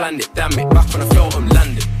saying I planned it. Damn it, back when I felt I'm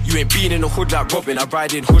landed. You ain't been in the hood like Robin. I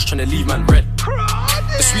ride in hoods trying to leave man red.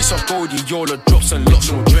 The sweets of Goldie, Yola drops and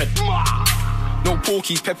lots, no dread. No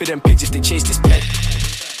porkies, pepper them pigs if they chase this pet.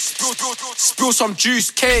 Spill some juice,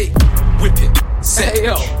 K. Whip it, set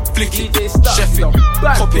it, flick it, chef it,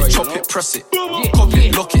 cop it, chop it, press it, cop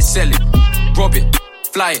it, lock it, sell it, rob it,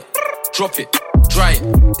 fly it, drop it, dry it.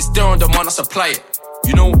 It's there on demand, I supply it.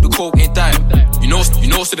 You know the coke ain't dying. You know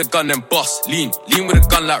so the gun then bust. Lean with a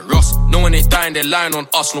gun like Ross. No one ain't dying, they're lying on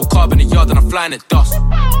us. No carb in the yard and I'm flying at dust.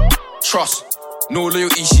 Trust. No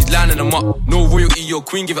loyalty, she's lining them up. No royalty, your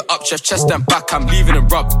queen, give it up. Chest and back, I'm leaving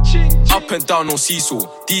it rubbed. Up and down, no seesaw.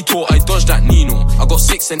 Detour, I dodged that Nino. I got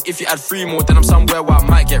 6, and if you add 3 more, then I'm somewhere where I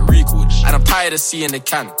might get recalled. And I'm tired of seeing the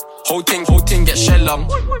can. Whole thing get shell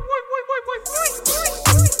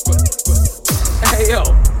Hey yo,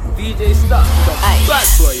 DJ Stop. Bad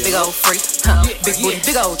boy, big old freak, big booty,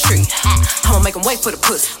 big old tree. I'ma make him wait for the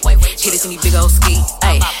pussy. Hit it in these big old ski.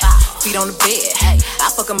 Feet on the bed, I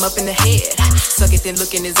fuck him up in the head. Suck it, then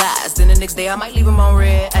look in his eyes. Then the next day I might leave him on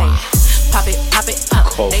red. Pop it,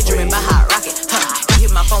 they dreaming about hot rocket. He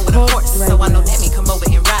hit my phone with a horse, so I know that me come over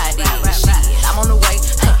and ride it. Shit, I'm on the way,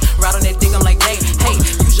 ride on that dick, I'm like, hey,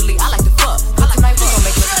 usually I like to fuck, but tonight we gon'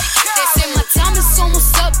 make it. They say my time is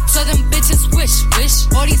almost up, so them bitches wish.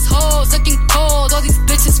 All these hoes looking cold, all these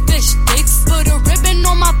bitches fish dicks. Put a ribbon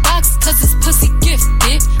on my box, cause this pussy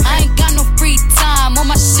gifted. I ain't got no free time, all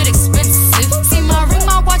my shit expensive. See my ring,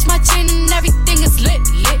 my watch, my chain, and everything is lit.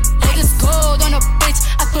 All this gold on a bitch,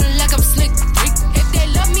 I feel like I'm slick. If they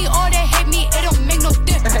love me or they hate me, it don't make no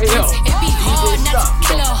difference. Hey, yo, it be hard not to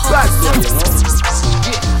kill a hoe.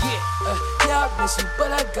 Yeah, I miss you,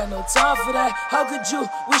 but I got no time for that. How could you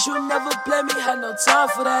wish you never play me? Had no time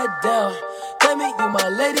for that. Damn, tell me you my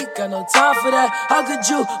lady, got no time for that. How could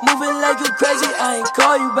you moving like you crazy? I ain't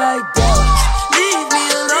call you back. Damn, leave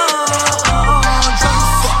me alone. Dumb as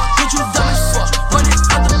fuck, get you dumb as fuck. Running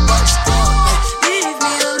out the bus down. Leave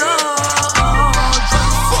me alone.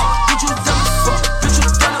 Dumb as fuck, get you dumb as fuck. Get you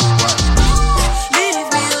dumb as fuck. Leave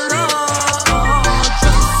me alone.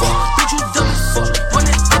 Dumb as fuck, get you dumb as fuck.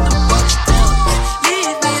 Running out the bus down.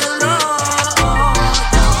 Leave me alone.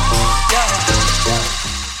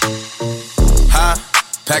 Huh?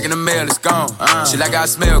 Packing the mail, it's gone. She like I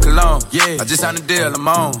smell cologne. Yeah, I just signed a deal, I'm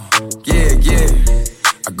on. Yeah.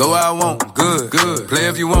 I go where I want, good. Play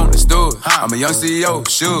if you want, let's do it. I'm a young CEO,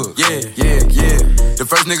 sure. Yeah. The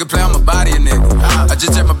first nigga play on my body, a nigga. I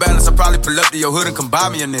just check my balance, I probably pull up to your hood and come buy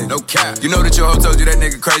me a nigga. No cap. You know that your hoe told you that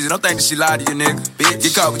nigga crazy. Don't think that she lied to you, nigga. Bitch,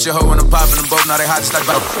 get caught with your hoe when I'm popping them both. Now they hot just like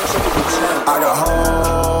butter. I got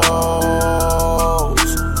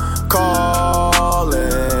hoes calling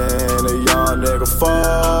a young nigga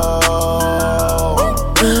phone.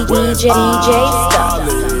 DJ Stop.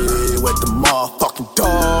 With the motherfucking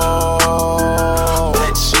dog.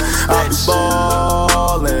 I be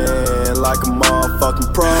ballin' like a motherfucking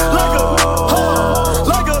pro.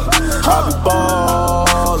 I be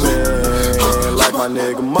ballin' like my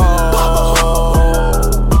nigga Mo.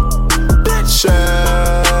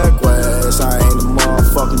 Check West, I ain't a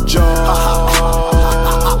motherfucking Joe.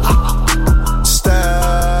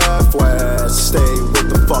 Steph West, stay with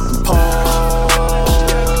the fucking pole.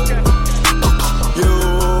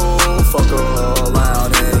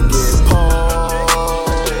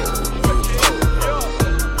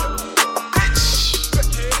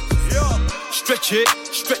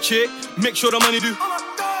 Stretch it, make sure the money do.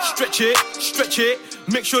 Stretch it,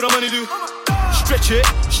 make sure the money do. Stretch it,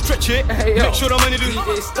 make sure the money do.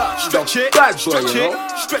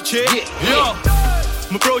 Stretch it, yo.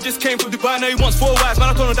 My bro just came from Dubai, now he wants 4 wives, man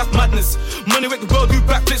I told him that's madness. Money make the world do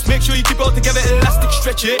backflips, make sure you keep it all together, elastic.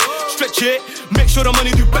 Stretch it, make sure the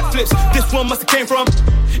money do backflips. This one must have came from.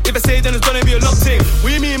 If I say then it's gonna be a long thing. What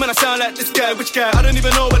do you mean, man? I sound like this guy, which guy? I don't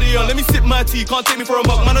even know what they on. Let me sip my tea, can't take me for a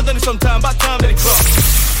mug. Man, I've done it sometime, about time that it clock.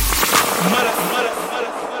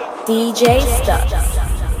 DJ Stop.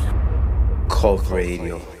 Cove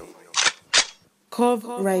Radio. Cove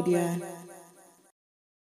Radio.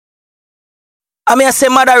 I mean, I say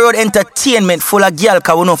Mother Road Entertainment full of girl,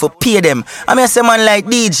 cause we know for pay them. I mean, I say man like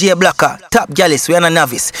DJ Blacker, top gallus, we are not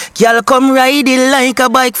novice. Girl, come ride it like a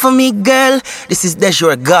bike for me, girl. This is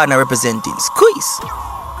Deshore Gardner representing Squeeze.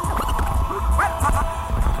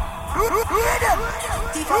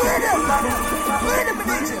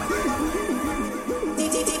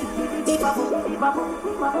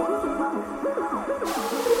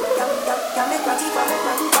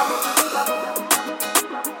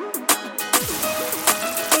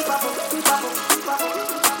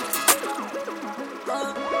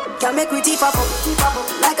 Can make we teeth up,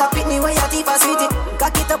 like a pitney when your teeth are sweetie.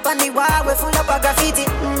 Cock it up on the wall, we full up of graffiti.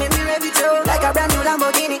 Make me rev it through, like a brand new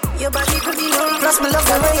Lamborghini. Your body could be low, plus me love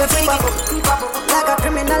the way you freak it. Like a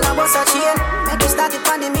criminal, I bust a chain. Make you start it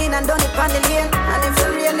on the mean and done it on the lane. And if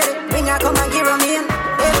you really bring her, come and give her me in.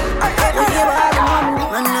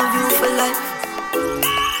 Man, love you for life.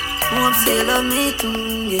 Won't say you love me too,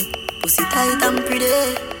 yeah. Pussy tight and pretty.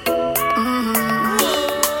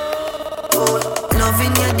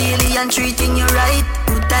 Loving you daily and treating you right.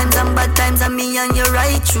 Good times and bad times and me and you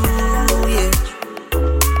right true, yeah.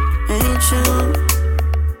 Ain't true.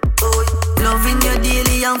 Loving you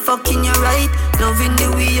daily and fucking you right. Loving the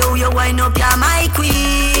way you wind up, you're my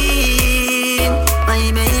queen. My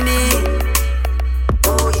baby.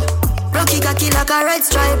 Oh yeah. Rocky cocky like a red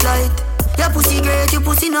stripe light. Your pussy great, your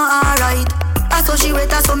pussy not alright. I saw she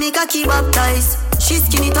wet, I saw me cocky baptized. She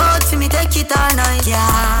skin it out for me, take it all night.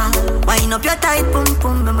 Yeah. Wind up your tight pum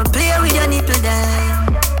pum, I'ma play with your nipple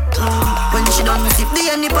then. When she done sip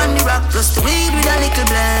the nip on the rock, plus the weed with a little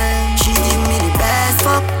blend. She give me the best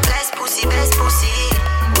fuck, best pussy, best pussy.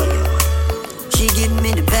 She give me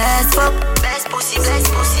the best fuck, best pussy, best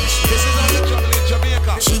pussy.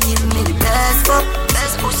 She give me the best fuck,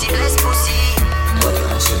 best pussy, best pussy.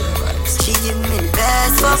 She give me the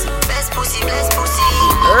best fuck, best pussy, best pussy.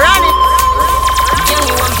 Run it! Girl,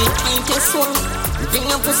 you want the cutest one. Bring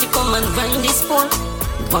your pussy, come and ride this pole.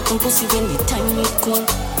 Bottom pussy when the time it cold.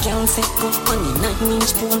 Girl, set go on the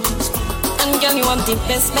 9-inch pole. And girl, you want the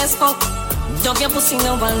best fuck. Dog your pussy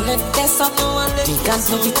now and let this up. The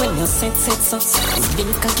guys love it when you set up. Big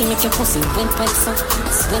cocky make your pussy went up.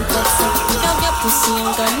 Dog your pussy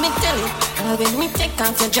and girl, me tell it. And when me take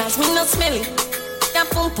off your jaws, me not smell it. That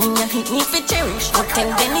pum pum ya hit me for cherish. But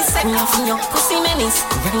then he set me off in your pussy menace.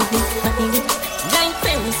 Ride it, like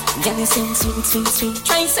Paris. Girl, you sing sweet.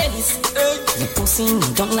 Try say this. Your pussy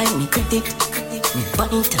don't like me credit. Me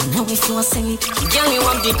body tell know if you a sell it. Girl, you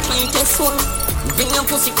want the cutest one. Bring your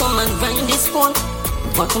pussy, come and ride this pole.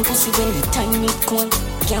 Bottom pussy when the time it cold.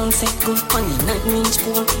 Girl, set go on the 9-inch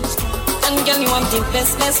pole. And girl, you want the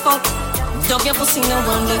best fuck. Dog your pussy now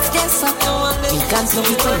and lift this up. The gods love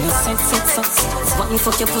it when you set up. But you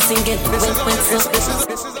fuck your pussy and get wet up.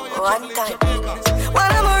 One time.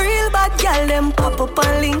 When I'm a real bad girl, them pop up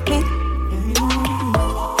and link me.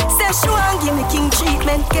 Say she want give me king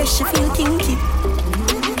treatment, guess she feel kinky.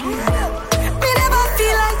 Me never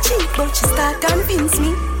feel like cheap, but she start convince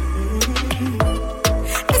me.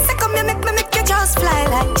 Me say come here, make you just fly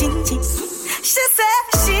like Gingy. She say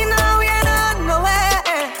she know we ain't on nowhere.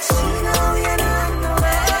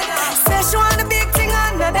 Say she want a big thing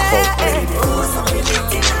under there.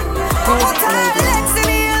 Put her legs in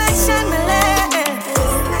the election, my leg.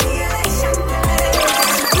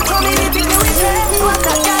 You come in if you do it, what I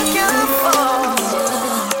can't afford.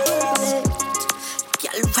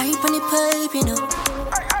 Girl, right on the pipe, you know.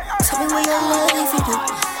 Tell me what your life you do.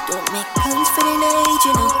 Don't make plans for the night,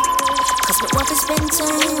 you know. Cause me want to spend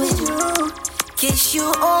time with you. Kiss you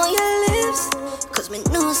on your lips. Cause me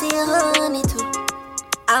know say you honey too.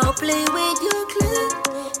 I'll play with your clip.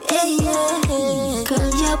 Yeah.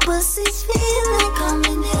 Cause your pussies feel like I'm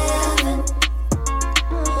in heaven.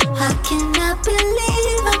 I cannot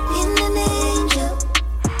believe I'm in an angel.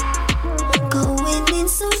 Going in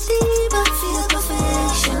so deep, I feel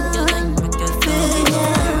perfection.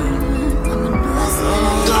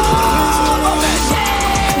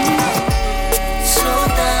 Slow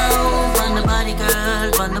down, run the body girl,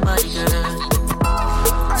 run the body girl.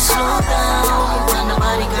 Slow down, run the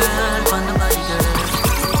body girl, run the body girl.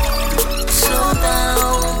 Slow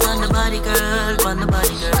down, run the body girl, run the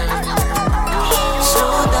body girl.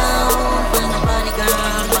 Slow down, run the body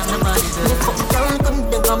girl, run the body girl. Me fuck girl, come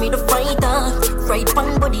then call me the fighter. Ride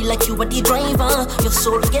pan body like you are the driver. Your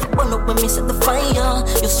soul get burn up when me set the fire.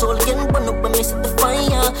 Your soul get burn up when me set the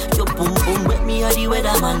fire. Your boom boom with me are the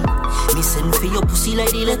weatherman. Me send for your pussy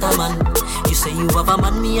like the letterman. You say you have a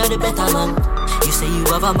man, me are the better man. You say you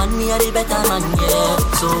have a man, me are the better man, yeah.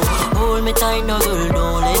 So hold me tight, no girl,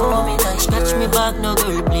 don't let me tight. Scratch me back, no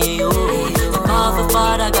girl, play, oh. Call for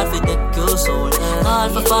Father God, fi take your soul. Call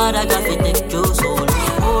for Father God, fi take your soul.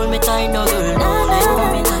 Hold me tight, no girl, don't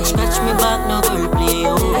let me tight. Scratch me back, no girl, play,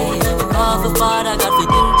 oh. Call for Father God, fi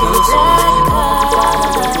take your soul.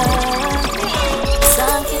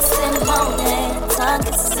 Sun kiss in the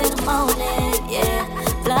morning, yeah.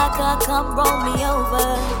 Black car, come roll me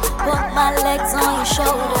over. Put my legs on your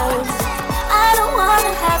shoulders. I don't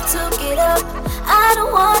wanna have to get up. I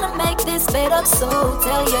don't wanna make this bed up. So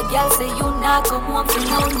tell your gal, say you not come home for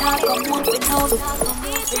no, not come home for no.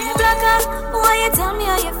 Black car, why you tell me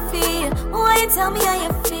how you feel? Why you tell me how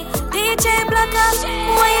you feel? DJ Black car,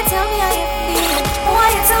 why you tell me how you feel?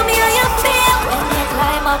 Why you tell me how you feel? When you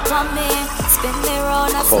climb up on me, spin me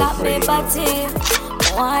round and slap me body.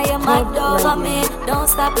 Why you mad over me? Don't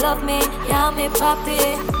stop love me, yeah me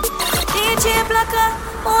papi. DJ Blacker,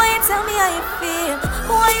 why you tell me how you feel?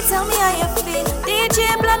 Why you tell me how you feel?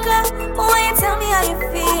 DJ Blacker, why you tell me how you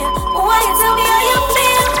feel? Why you tell me how you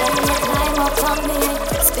feel? When you climb up on me,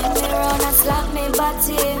 spin me round and slap me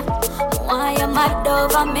body. Why you mad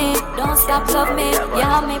over me? Don't stop love me,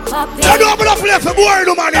 yeah me papi. You don't wanna play for boy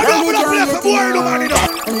no man, you don't wanna play for boy no man, you know.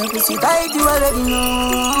 And if you see tight, you already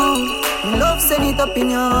know. Love send it up in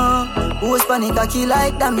you. Who's panic cocky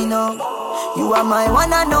like that, me know. You are my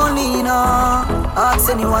one and only, no. Ask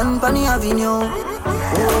anyone on the avenue.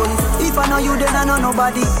 Oh, if I know you, then I know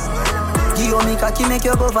nobody. Give me cocky, make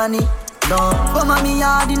you go funny. No, come on me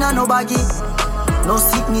yard in a no baggy. No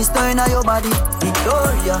sickness turn on your body.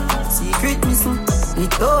 Victoria, secret mission.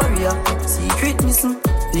 Victoria, secret mission.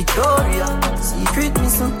 Victoria, secret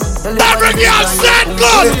mission.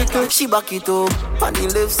 She back it up on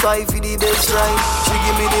the left side for the best right. She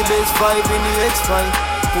give me the best 5 in the X5.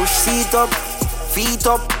 Push seat up, feet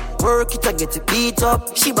up, work it, I get it beat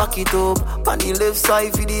up. She back it up on the left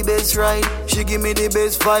side for the best right. She give me the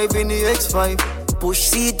best 5 in the X5. Push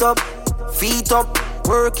seat up, feet up,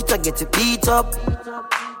 work it, I get it beat up.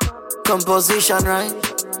 Composition right,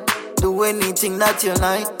 do anything that you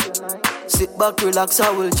like. Sit back, relax,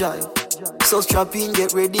 I will jive. So strap in,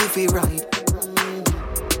 get ready for ride.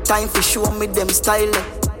 Time for show me them style.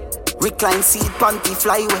 Recline seat, panty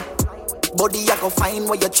flyway. Body I go find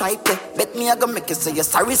where you try to. Bet me I go make you say you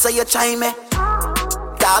sorry, say you try me.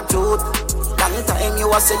 Dark truth, long time you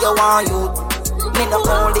a say you want you. Me no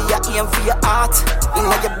only you aim for your heart.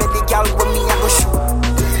 Inna your belly, girl, when me I go shoot.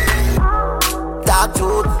 Dark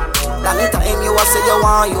truth, long time you a say you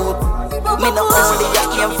want you. Me no only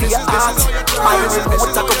you aim for your heart. My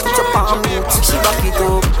remote I go put your palm mute. She back it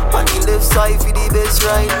up on the left side for the best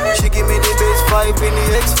right. She give me the best 5 in the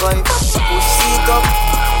X5. Push seat up,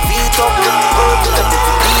 feet up, work it,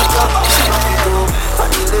 beat up. She back it up on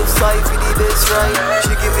the left side for the best right.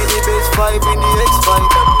 She give me the best 5 in the X5.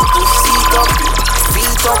 Push seat up,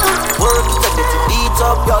 feet up, work it, beat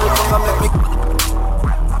up. Y'all come and make me.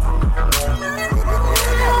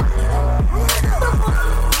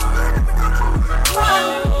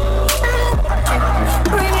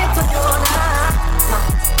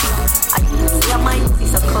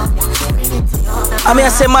 I mean I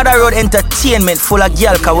say Mother Road Entertainment full of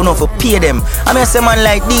girl cause we know for pay them. I mean I say man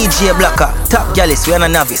like DJ Blacker, Top Gallus, we are a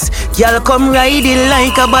novice. Girl come ride it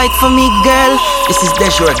like a bike for me girl. This is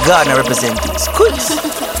Desiree Gardner representing Squeeze.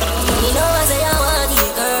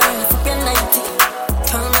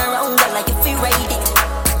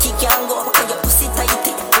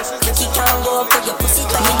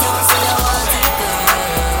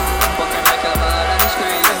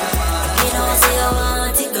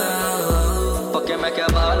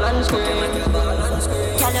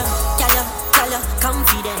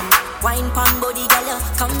 Wine pan body, girl,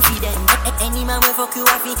 confident. Any man will fuck you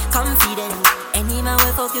happy, confident. Any man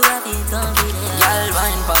will fuck you happy, confident. Girl,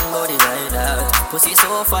 wine pan body like that. Pussy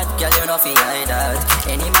so fat, girl, you know fi hide that.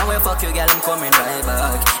 Any man will fuck you, girl, I'm coming right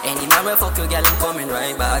back. Any man will fuck you, girl, I'm coming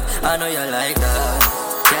right back. I know you like that.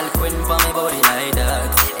 Girl, queen for me body like that.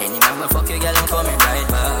 Any man will fuck you, girl, I'm coming right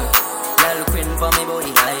back. Girl, queen for me body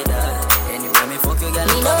like that. Any man will fuck you, girl,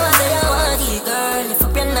 I'm coming right back. Me know I say I want it, girl, if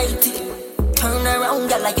up your night. Turn around,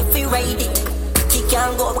 girl, like if you ride it. Kick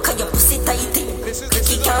can't go because your pussy tight.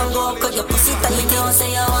 Kick can't go because your pussy tight. Me don't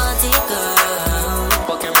say I want it, girl.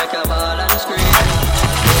 Fucking make a ball and scream.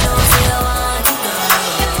 Me don't say I want it,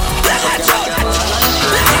 girl.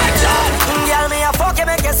 Girl, me a fuck you,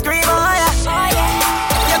 make you scream, oh yeah. Oh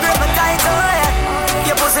yeah. You grip me tight, oh yeah.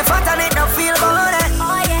 Your pussy fat and it don't feel about it.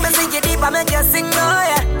 Oh yeah. Me sing you deep, I make you sing, oh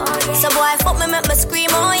yeah. So boy, fuck me, make me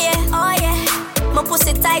scream, oh yeah. Oh yeah. My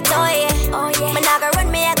pussy tight, oh yeah. Oh yeah. Me nah go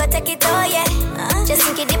run, me I go take it, oh yeah. Just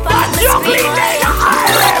think it deep on me scream, oh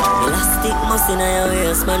yeah. Elastic muscle in your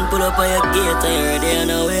waist, man. Pull up on your gate and you're ready on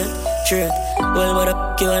the way. Straight. Well, what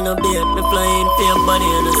up, you on a bait. Me flying for your body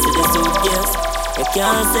and I see the suitcase. You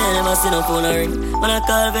can't say never see no phone ring. When I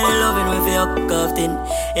call very loving with your cuffed in.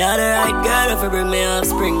 You're the right girl if you bring me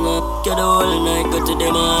offspring up. You the whole night, go to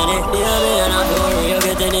the morning. Yeah, man, I'm worry, you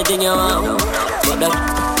get anything you want. But that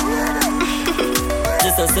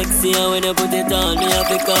just so sexy and when you put it on, me have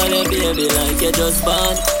to call you baby like you just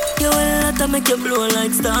born. You will let to make you blow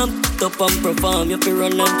like stamp. Top and perform, you feel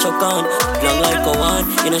run and choke on. Long like a one,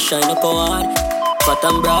 you know shine like a one. Fat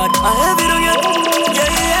and broad, I have it on you.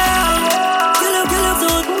 Yeah. Kill up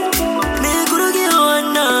zone. Me coulda give you one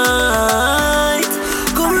night.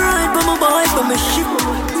 Come right by my boy, from my ship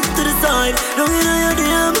to the side. Don't you know your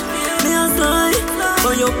DM, me a slide.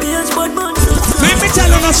 On your page, but man. Let me tell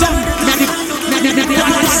you something. Me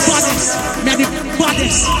the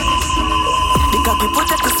baddest. The cocky put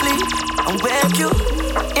you to sleep and wake you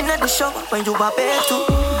in the shower when you are bed too.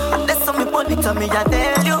 That's how me body tell me I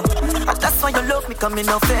dare you. And that's why you love me, come me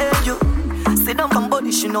no fail you. Sit down on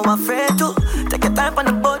body, she know I'm afraid to. Take your time on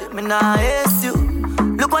the body, me nah ace you.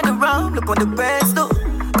 Look on the round, look on the breast too.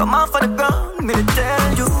 Come off on the ground, me to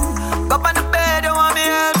tell you. Go on the bed, you want me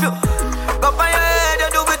help you. Go on your head, you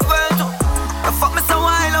do it well too. You fuck me so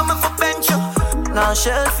while, I'm for bench you. Now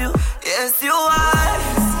shelf you, yes you are.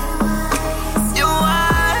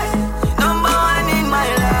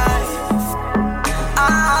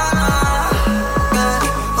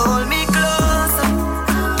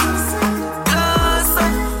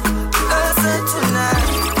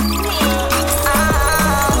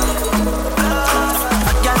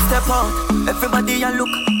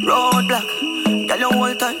 Girl, you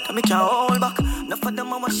hold tight, and me can't hold back. Enough of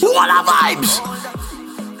them, I'm a shit. What are vibes?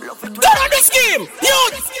 Turn on the scheme!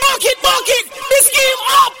 Youth! Bucket! The scheme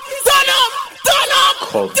up! Turn up!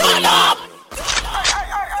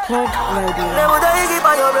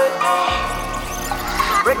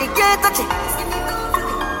 Ready, get touch it.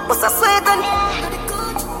 What's a sweat on?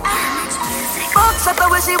 Box up the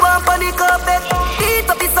way she want on the carpet. Eat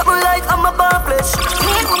up is something like I'm a bar flesh.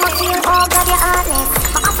 Can't put my feel, oh God, you're heartless.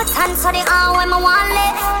 My African, so they all when my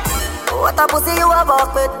wallet. What a pussy you a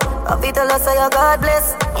walk with. I feel tell us say your God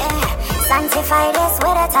bless. Yeah, sanctify this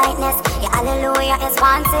with a tightness. Your hallelujah is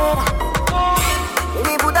wanted.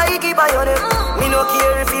 Me put a hickey by your name. Me no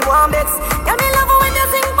care if you want vex. Yeah, me love when you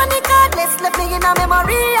sing for the cardless. Left me in a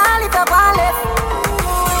memory, all it up all left.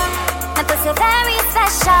 My pussy very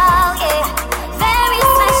special, yeah. Very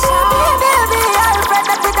special. Baby, Alfred,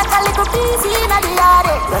 that we take a little piece in the yard.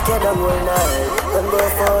 Not yet the whole night. Don't go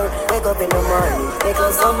for, wake up in the morning. Make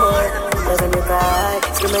us some more. Never me cry.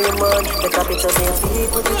 Scream in your mud. Take a picture of your feet.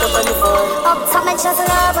 Put it up on the phone. Up top, me just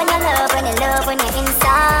love when you love, when you love, when you're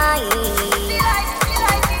inside.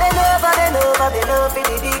 Bend over for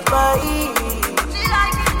the big boy.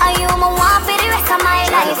 Are you my one for the rest of my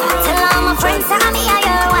life? Tell all my friends that I'm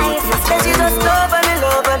your wife. Then she just love and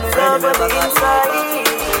love from the inside.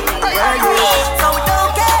 So we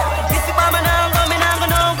don't care. If you mama now go, me now go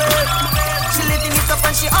nowhere. She living it up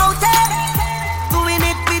and she out there, doing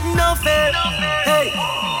it with no fear. Hey,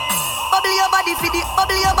 bubble your body for the,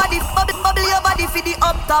 bubble your body for the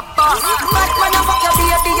up top pass. Bad man, you fuck your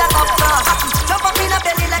baby, you top class. Jump up in a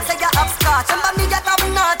belly like say you upstart. Jump on me, you top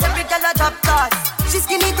notch, every girl a drop class. She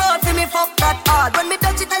skinny cold for me, fuck that hard. When me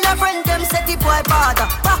touch it, tell her friend them set the boy bad.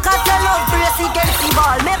 Back at your love, brace against the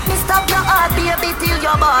ball. Make me stop your heart, baby, till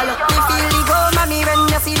your ball. Me feel the go, mommy, when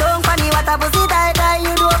you see don't funny. What a pussy die,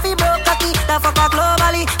 you do if you broke cocky. That fuck her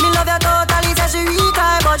globally. Me love you totally, say she weak,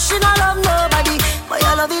 but she not love nobody. But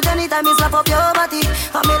you love it anytime you slap up your body.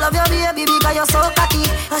 And me love your baby because you're so cocky.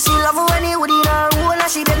 And she love you when you would in her hole. And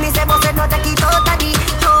she beg me say, but said no take it out of the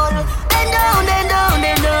hole. Then down.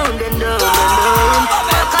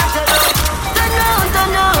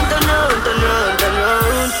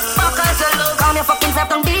 Calm your fucking self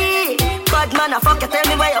down deep. Bad man, I fuck you, tell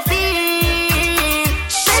me where you feel.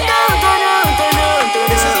 Then down.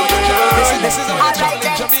 Alright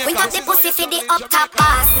then, we got the pussy for the up top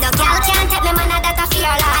pass. No girl can't take me, man, that I fear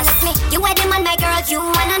last. Me, you are the man, my girl, you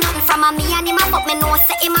wanna nothing from me and him. I fuck me, no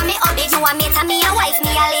say him and me up. You a mate and me a wife,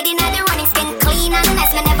 me a lady now the running skin clean and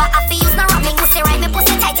nice. Me never have to use no rubbing. Pussy right, me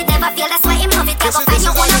pussy tight, it never feel. That's why him love it. You go find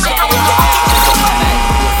your own man, I will not take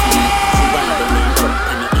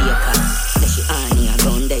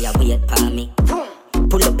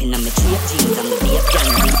pull up in a me tree jeans and me be a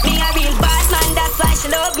candy. Me a real bad man, that's why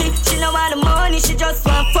she love me. She no want the money, she just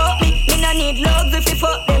want fuck me. Me no need love if you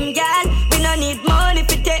fuck them gal. We no need money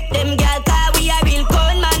if you take them gal. Cause we a real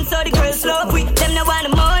cold man, so the girls love we. Them no want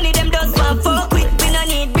the money, them just want fuck we. We no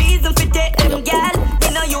need reason if you take them gal.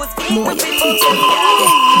 We no use people if you fuck them gal.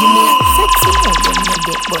 Give me a sexy one when you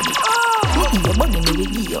get body. Me give your body, me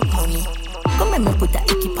will give you money. Come and me put a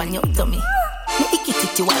icky on your tummy. Me icky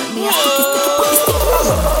titty while me a sticky put the sticky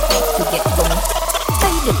make you get going.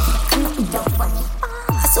 Tie the dick and nothing down funny.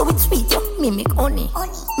 So it's sweet, yo, me make honey.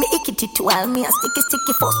 Me icky titty while me a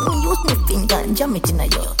sticky force. Me use me finger and jam it in a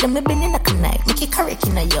yo. Then me bend in like a knife, make it correct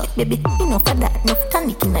in a yo. Baby, you know for that, no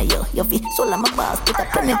tonic in a yo. Your feet soul on my bars, put a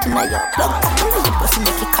planet in a yo. Plug that in the pussy,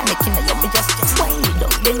 make it connect in a yo. Me just wind it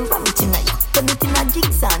up, then ram it in a yo. Turn it in a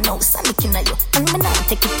jigsaw, now sonic in a yo. And me now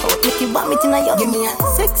take it out, make it warm it in a yo. Give me a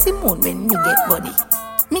sexy mood when you get body.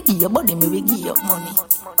 Me give your body, me will give you money.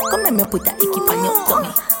 Come let me put a icky on your tummy.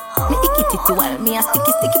 Me icky titty while me a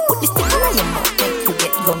sticky put the stick in your mouth, make you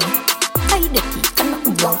get gummy. Tie the key, cannot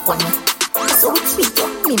go funny. So it's sweet, yo,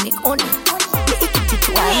 me make honey. Me icky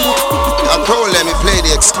titty while me a sticky. Now pro, let me play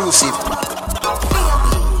the exclusive.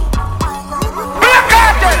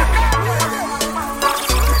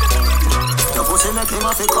 Your pussy make him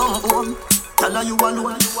have to come home. Tell her you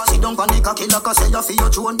alone. Sit down on the cocky like I say you for your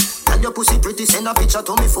drone. Tell your pussy pretty, send a picture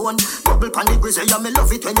to me phone. Bubble pan the grizzly, yeah, me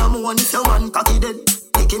love it when you moan. If your man cocky dead,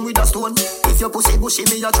 kick him with a stone. If your pussy bushy,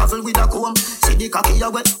 me a travel with a comb. See the cocky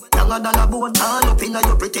you wet, younger than a bone. All up in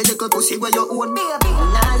your pretty little pussy where you own. Baby,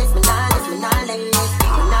 nah lift.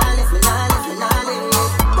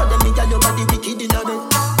 But them me tell your body wicked in a bed.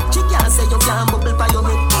 She can't say you can't bubble by your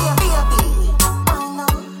head.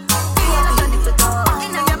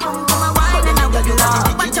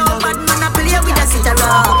 Watch out, bad man, I play with a sit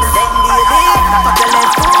around. Then baby, fuck your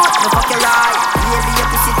left foot, no fuck your right. Baby, your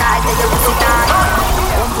pussy tight, your pussy tight.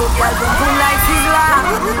 Boom, boom, girl, boom, boom like Sizzla.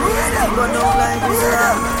 Go down like Sizzla.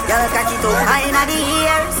 Girl, catch it up, I inna the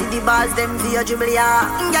ear, see the balls them for your dribble ya.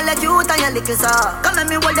 Girl you cute and you little so. Come let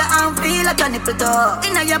me hold your arm, feel like your nipple toe.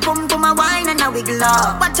 Inna your pum pum a wine and a wiggle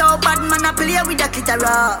up. Watch out bad man a play with the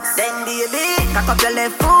clitoris. Then baby, cock up your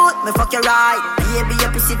left foot, me fuck your right. Baby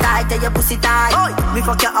your pussy tight, tell your pussy tight. Me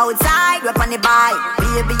fuck you outside, rep on the bike.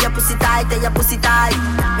 Baby your pussy tight, tell your pussy tight.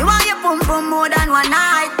 Me want your pum pum more than one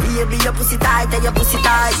night. Baby your pussy tight, tell your pussy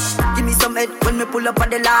tight. Give me some head when me pull up on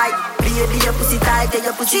the light. Baby your pussy tight, tell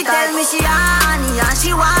your pussy tight. She tell me she honey and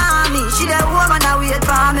she want me. She the woman that wait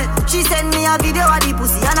for me. She send me a video of the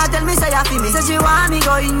pussy and I tell me say you feel me. Say she want me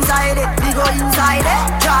go inside it, me go inside it.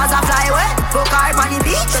 Jaws a fly away, go car on the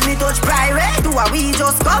beach, let me touch private. Do a we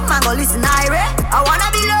just come and go listen irate. I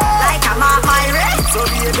wanna be low like I'm a pirate. So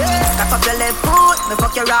baby, cock up your left foot, me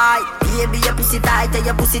fuck your right. Baby your pussy tight, tell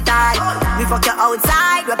your pussy tight. Me fuck you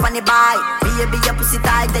outside, rep on the bike. Baby your pussy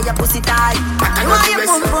tight, tell your pussy tight. You want your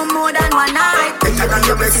pum pum more than one night. Baby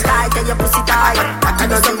your pussy tight, tell your pussy tight. I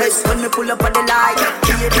know some mess when me pull up on the light.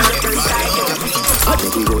 Baby your pussy tight, tell your pussy tight.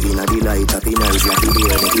 Make we go inna the light, happy nice, like the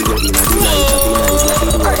door. Make we go inna the light, happy nice, like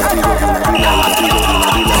the door. Make we go inna the light, make we go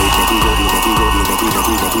inna the light. Make we go in, make we go in, make we go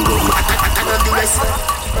in, make we go in. I don't do this.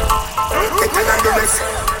 I don't do this.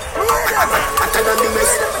 I don't do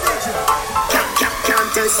this.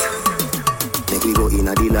 Can't test. Make we go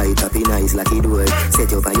inna the light, happy nice, like the door.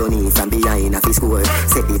 Set you on your knees from behind a fi score.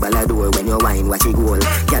 Set the ball a door when you wine, watch it goal.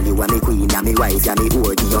 Girl, you are me queen, ya me wife, ya me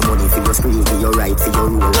whore. Give your money for your spree, give your right for your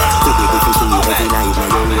rule. Take it if you free, every night now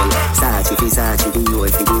you roll. Sachi fi Sachi, the your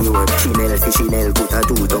fi the your. Chanel fi Chanel, put a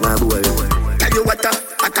two tongue a bowl. Tell you what,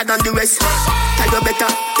 hotter than the rest. Tell you better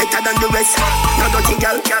than the rest. No dirty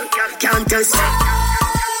girl, can't test.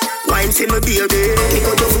 Wine for me baby. Kick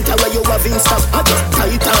out your foot away, you have him stop.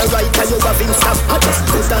 Tight and right, tell you have him stop.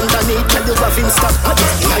 Put underneath, tell you have him stop.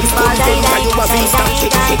 Nice ball down, tell you have him stop.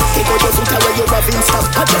 Kick out your foot away, you have him stop.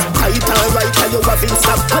 Tight and right, tell you have him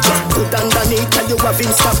stop. Put underneath, tell you have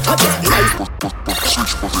him stop. Nice.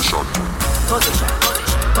 Switch position. Position.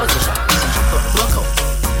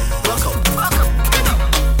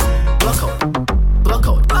 Block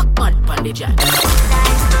out. Mad bandage.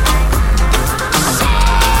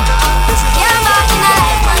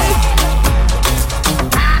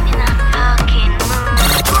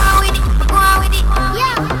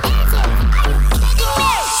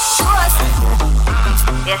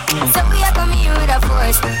 So we are coming with a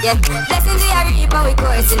force, yeah. Blessings we are reaping, we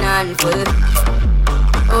coursing on full.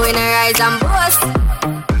 We no rise and boast.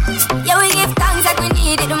 Yeah, we give thanks like we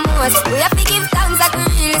need it the most. We have to give thanks like we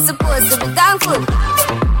really supposed to be thankful.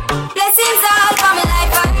 Blessings all for my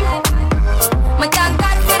life and my thank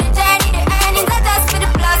God for the journey, the earnings are just for the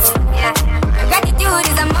plus. Yeah, gratitude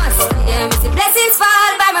is a must. Yeah, we see blessings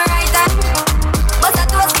fall by my right hand. But I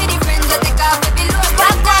toast for the friends that take off the below.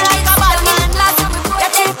 Back down like a bad man, last time we put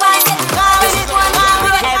the point.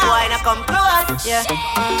 Hey boy, now come close. Yeah.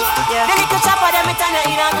 The little chopper, them it turn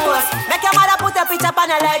you in a ghost. Make your mother put a picture on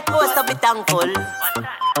a light post to be thankful.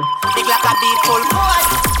 Big like a beat full post.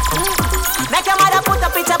 Make your mother put a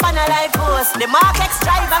picture on a light post. The market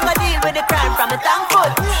strive and go deal with the crime from the thankful.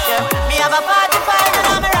 Yeah. Me have a 45 and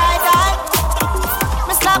I'm a right hand.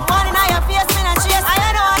 Me slap one in your face, me not chase. I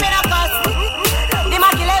know I'm in a cuss. The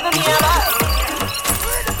market level me a boss.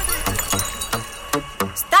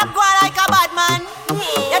 Stop going like a bad man.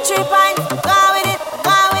 Your 3 points, go with it.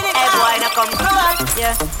 Hey boy, now come close.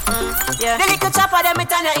 Yeah. The little chopper, them it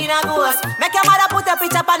turn you in a ghost. Make your mother put a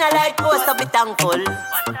picture on a light post to be thankful.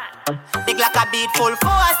 Big like a beat full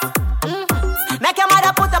force. Make your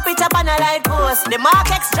mother put a picture on a light post. The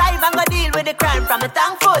market strive and go deal with the crime from the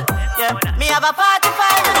thankful. Yeah. Me have a 45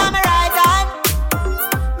 and I'm a right hand.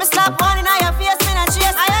 Me slap one in your face, me not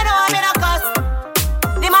chase. I know I'm in a cuss.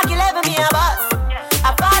 The market level me a boss.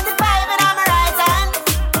 A 45 and I'm a right hand.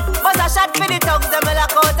 But a shot for the thugs, them will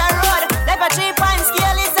lock out the road. Like a 3 point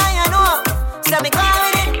scale is how you know. So me go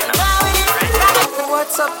with it.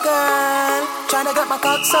 What's up, girl? Tryna get my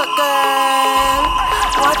cock sucked, girl.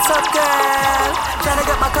 What's up, girl? Tryna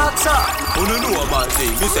get my cock sucked. Who don't know about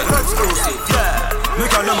things? Me say exclusive, yeah. Me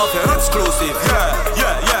call them off exclusive,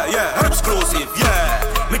 yeah. Exclusive,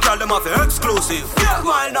 yeah. Me call them off exclusive. Yeah,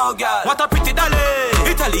 why now, girl? What a pretty dolly,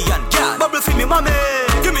 Italian girl. Bubble for me, mommy.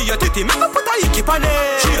 Give me your titty, make me put a hickey on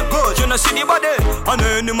it. She good, you know see the body. And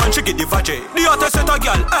any man she get the vajay. The hottest set a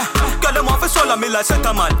girl, girl them off a soul and me like set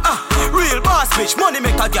a man. Real boss bitch, money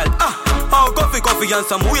make a girl. How coffee and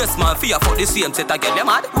some waste man fear for the same set a girl, you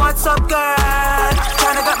mad? What's up, girl?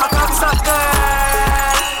 Tryna get my cock sucked,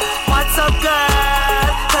 girl. What's up, girl?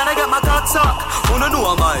 Tryna get my cock sucked. Wanna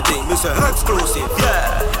know my thing? Me say exclusive,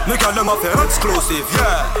 yeah. Me call them off exclusive,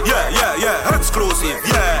 yeah. Exclusive,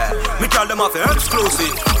 yeah. Me call them off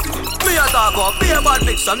exclusive. Me a talk about be a bad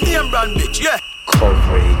bitch, some name brand bitch, yeah.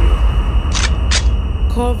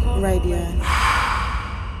 Cove Radio.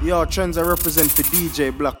 Yo, Trends I represent for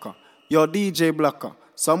DJ Blacker. Yo, DJ Blacker.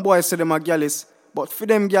 Some boys say them a gyalis, but for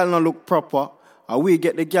them gyal not look proper, and we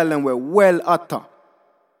get the gyal and we're well hotter.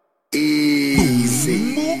 Easy.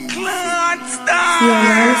 You are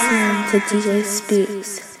now listening to DJ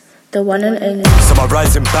Speaks, the one and only. Some are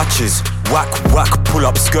rising batches. Whack, whack, pull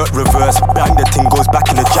up, skirt reverse. Bang, the thing goes back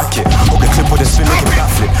in the jacket. Hope the clip with a spin making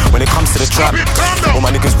backflip. When it comes to the trap, all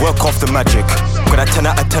my niggas work off the magic. Got a 10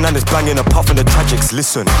 out of 10 and it's banging a puff in the tragics.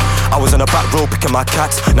 Listen, I was on the back row picking my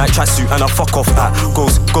cats. Night tracksuit and I fuck off at.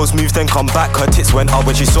 Goes moves then come back. Her tits went out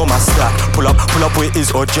when she saw my stack. Pull up with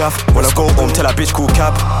Iz or Jaff. When I go home, tell that bitch cool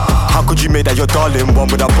cab. How could you make that your darling one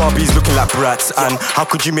with our Barbies looking like brats? And how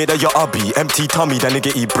could you make that your hubby? Empty tummy, that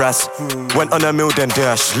nigga eat brass. Went on a mill then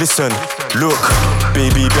dash. Listen, look,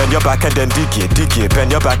 baby, bend your back and then dig it.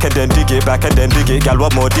 Bend your back and then dig it, back and then dig it. Gal,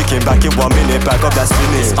 what more digging? Back in 1 minute, back up that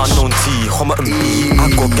spinach. Unknown T, Homer and B. I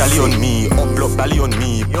got galley on me, up block belly on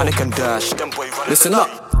me. Panic and dash, them boy run. Listen up.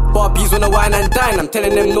 Barbies wanna wine and dine. I'm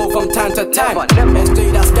telling them no from time to time.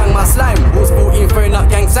 SJ, that's gang my slime. Who's 14 throwing up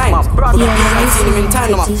gang signs? I ain't seen him in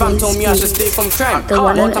time. My fam told me I should stay from crime.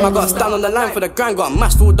 One time I got stand on the line for the grind. Got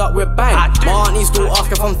mashed filled up with bang. My auntie still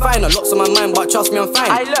ask if I'm fine. A lot's on my mind, but trust me I'm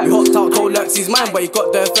fine. We hopped out cold Lexi's mine, but he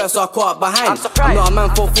got there first, so I caught up behind. I'm not a man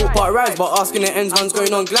for full part rides, but asking the ends man's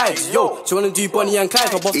going on glides. Yo, she wanna do Bonnie and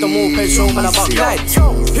Clyde. I boss them all, play show man about glide.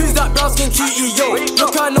 Who's that brown skin cutie? Yo,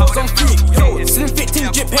 look how I knocks on feet. Yo, slim fit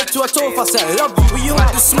ting drip head to a toe. I said love you, we all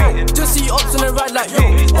the smoke. Just see ups on the ride like yo.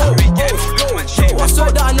 I saw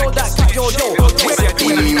that I know that cat, yo.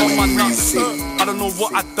 On my nuts. I don't know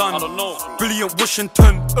what I done. Brilliant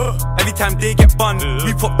Washington. Every time they get bun,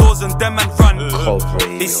 we pop doors and them and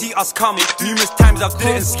run. They see us come numerous times. I've did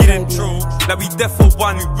it and skidding. Like we deaf for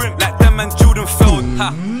one. Like them and Jordan failed.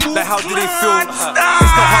 Like how did they feel? It's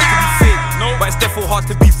not hard to be fake, but it's definitely hard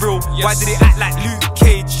to be real. Why did they act like Luke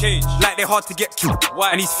Cage? Like they're hard to get killed.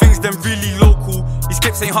 And these things them really local. These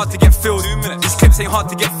clips ain't hard to get filled. These clips ain't hard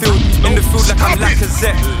to get filled. In the field like I'm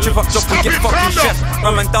Lacazette. Trip up, drop and get fucking chef.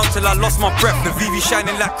 Run man down till I lost my breath. The VV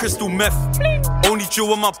shining like crystal meth. Only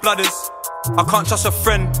jewel on my blooders. I can't trust a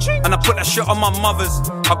friend, and I put that shit on my mothers.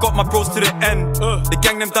 I got my bros to the end. The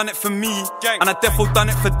gang them done it for me, and I defo done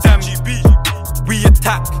it for them. We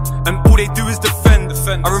attack, and all they do is defend.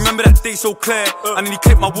 I remember that day so clear, and then he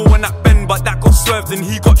clipped my wall in that bend, but that got swerved and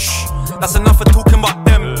he got shh. That's enough for talking about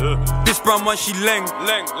them. This brown one she leng,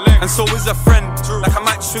 and so is a friend. Like I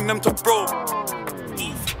might swing them to bro.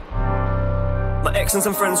 My ex and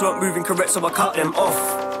some friends weren't moving correct, so I cut them off.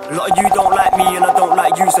 A lot of you don't like me and I don't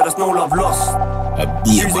like you, so there's no love lost.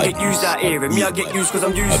 Used to get used out here, and me I get used cause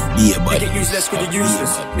I'm used. I get useless cause you're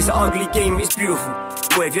useless. It's an ugly game, it's beautiful.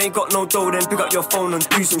 Boy, if you ain't got no dough, then pick up your phone and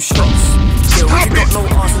do some shots. Yeah, if you got no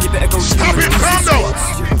arse, then you better go do some squats.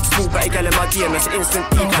 Small batty gal in my DM, that's an instant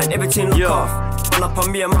decline. Everything look off. Run up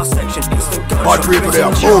on me and my section, instant gun. Hard people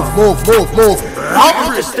there, move.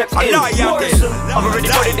 Just step in. I've already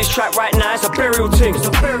got it, this track right now, it's a burial thing.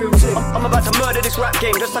 I'm about to murder this rap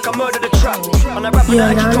game, just like I murdered the trap. And I rap on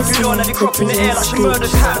that, I keep on, and they crop in the air like she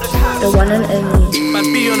murders hat. The one and only. Man,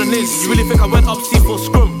 be on the list, you really think I went up C4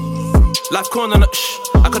 scrum? Life corner,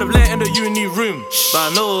 I could have let in the uni room,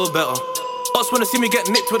 but I know better. Us wanna see me get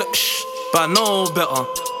nicked with a but I know better.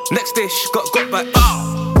 Next day, got back.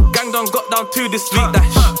 Gang done got down to this week, that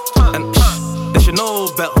and they should know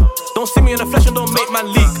better. Don't see me in the flesh and don't make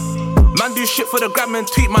man leak. Man do shit for the gram and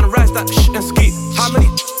tweet, man rise that and ski. How many?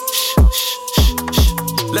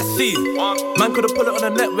 Let's see. Man could've put it on the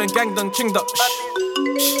net when gang done chinged up.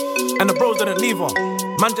 And the bros didn't leave on.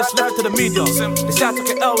 Man just left it to the media. They say I took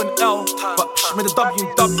an L and L, but made a W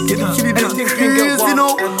and W. Anything green get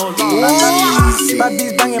wild. Bad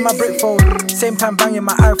bees banging my brick phone, same time banging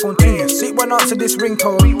my iPhone too. Sweet one answer this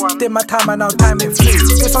ringtone. Did my time and now time it flew.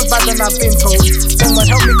 This one's bad than I've been told. Then one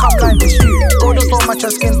help me come blind this you. Golden phone match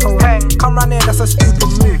your skin tone. Come round here, that's a stupid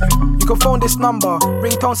move. You can phone this number.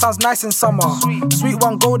 Ringtone sounds nice in summer. Sweet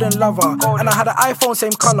one golden lover. And I had an iPhone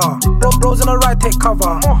same color. Bros in the ride take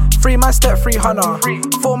cover. 3 man step 3 hunter.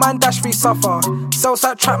 4 man dash 3 suffer.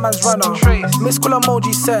 Southside trap man's runner. Miss call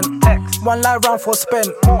emoji sent. 1 live round 4 spent.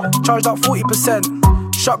 Charged up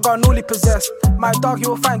 40%. Shotgun newly possessed. My dog, you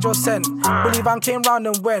will find your scent. Believe I came round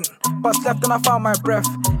and went. But left and I found my breath.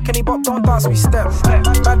 Kenny Bop don't dance, we step.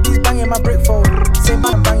 Bad bees banging my brick phone. Same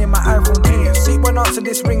time banging my iPhone too. Sweet one answer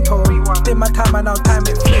this ringtone. Did my time and now time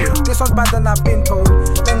it flew. This one's bad than I've been told.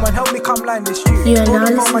 Then one help me come line this you. You are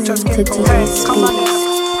now listening to DJ Speaks,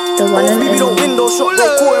 the one and only. Window shot, go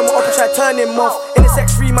call him up and try turn him off. In a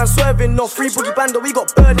sex free 3 man swerving off. 3 boogie bando, we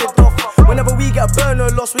got burned off. Whenever we get a burner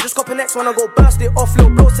loss, we just cop a next one and go burst it off.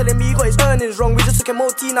 Little bro telling me he got his earnings wrong. We just took him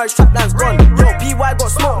OT, now his trap line's gone. Yo, PY got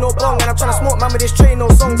smoke, no bong. And I'm tryna smoke man with this train, no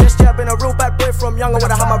songs. SJ, I've been a real bad boy from young. I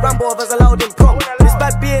wanna have my Rambo others allowed in prom. This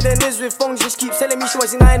bad beard and is with phones. Just keep telling me she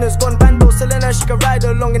was in Niners. Gone bando, selling her, she can ride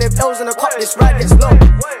along. And if L's in a cup, this ride gets long.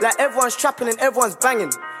 Like everyone's trapping and everyone's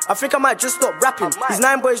banging. I think I might just stop rapping. These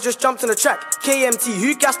 9 boys just jumped on the track. KMT,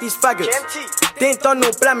 who gassed these faggots? They ain't done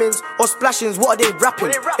no blammings or splashings, what are they rapping?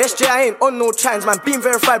 SJ, I ain't on no chines, man. Being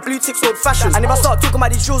verified, blue ticks, old fashioned. And if I start talking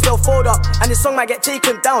about these drills, they'll fold up. And this song might get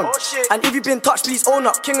taken down. And if you've been touched, please own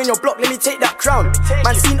up. King on your block, let me take that crown.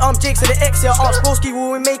 Man, seen Jakes at the X here. Ask Broski,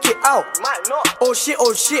 will we make it out? Oh shit,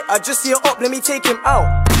 I just see it up, let me take him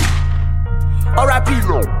out. R.I.P.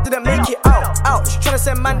 didn't make it out. Ouch, tryna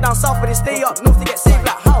send man down south, but they stay up north to get saved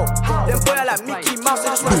like how? Them boy are like Mickey Mouse, they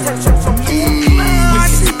just want attention from me.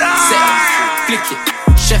 Set it, flick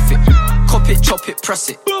it, chef it, cop it, chop it, press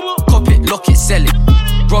it, cop it, lock it, sell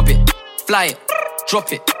it, rob it, fly it,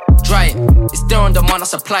 drop it, dry it. It's there on demand, I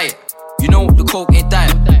supply it. You know the coke ain't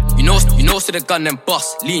dying. You know to the gun then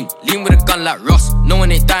bust. Lean with a gun like Ross. No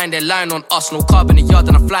one ain't dying, they're lying on us. No carb in the yard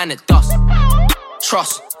and I'm flying at dust.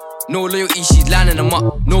 Trust. No loyalty, she's lining them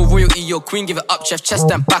up. No royalty, your queen, give it up. Chef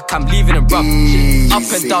chest and back, I'm leaving it rough. Up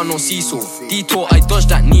and down, no seesaw. Detour, I dodged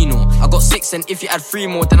that Nino. I got 6 and if you add 3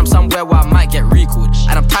 more, then I'm somewhere where I might get recalled.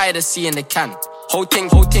 And I'm tired of seeing the can. Whole thing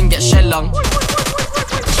get shell lung.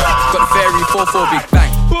 Got the fairy 4-4 big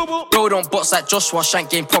bang. Bro don't box like Joshua, shank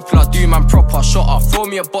game popular. Do man proper, shot up. Throw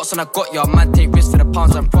me a box and I got ya. Man take risks for the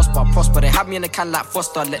pounds and prosper. They have me in the can like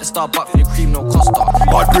Foster. Let the star buck for the cream, no Costa.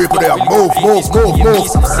 Bad people there, move.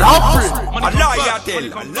 I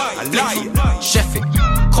lie. Chef it,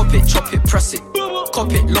 cop it, chop it, press it.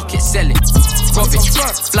 Cop it, lock it, sell it. Rob it,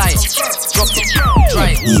 fly it, drop it,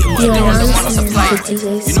 dry it. You are now listening to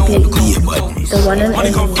DJ Speaks, the one and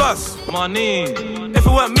Money come first, money. If it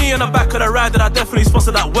weren't me in the back of the ride, then I definitely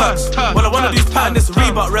sponsor that works. Well, I wanna do pattern this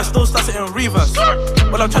Reebok, rest still starts it in reverse.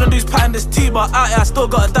 Well, I'm trying to do pattern this T-bar, out here I still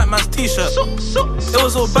got a that man's t-shirt. It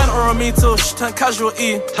was all banter on me till turned casual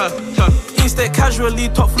E. He stayed casually,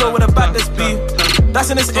 top floor with a bag this B. That's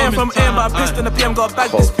in this AM from AM, but I pissed in the PM, got a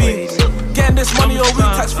bag this B. Getting this money all week,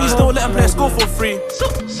 tax free, still let him play school for free.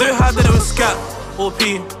 Do it how did it with Scat or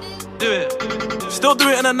P. Do it. Still do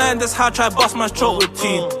it in a 9, that's how I try bust my throat with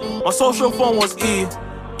T. My social phone was E.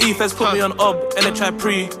 E-Feds put me on ob, and they try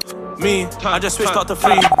pre. Me, I just switched out to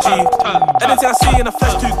 3G. Anything I see in the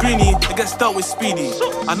flesh too greeny, it gets dealt with speedy.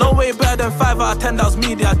 I know way better than 5 out of 10 that was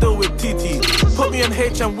media, I deal with TT. Put me in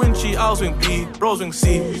H and Winchy, I was wing B, Rose wing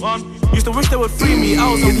C. Used to wish they would free me,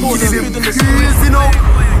 I was on board and food in the streets,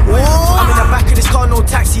 I'm in the back of this car, no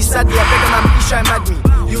taxi, sadly, I beg a man, please try and mad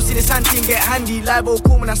me. You'll see this hand thing get handy, live or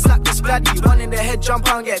cool when I slap this bladdy. One in the head, jump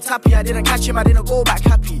out and get tappy, I didn't catch him, I didn't go back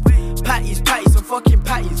happy. Patties, some fucking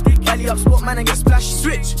patties. Galley up, spot man and get splashy.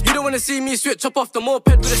 Switch, you don't wanna see me switch, chop off the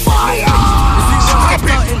moped with a fire.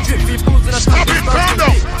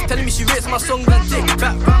 Telling me she rates my songs and dick.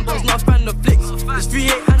 Back Rambo's not a fan of flicks. This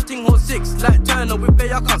 3-8 hunting hot 6. Like Turner with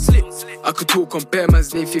Bay, I can't slip. I could talk on Bear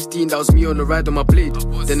Man's name 15, that was me on the ride on my blade.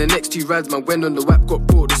 Then the next 2 rides, man, went on the whap, got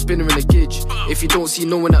brought, the spinner in the gauge. If you don't see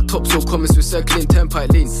no one at top, so comments with circling turnpike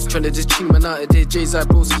lane. Tryna just ching man out of there, Jay's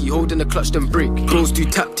Broski, holding the clutch, then break. Bros do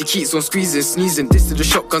tap the keys on squeezing, sneezing. This to the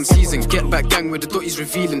shotgun season. Get back gang with the dotties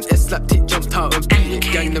revealing. S-slapped it, jumped out and beat it.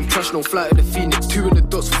 Gang them crush, no flight of the Phoenix. 2 in the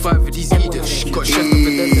dots for 5 of these Edens. Got chef over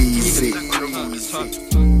them and feeding.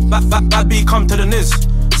 Bad B come to the Niz.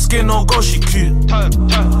 Skin or go, she cute.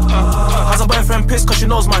 Has a boyfriend pissed cause she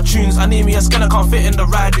knows my tunes. I need me a skin, I can't fit in the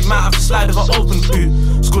ride. We might have to slide if I open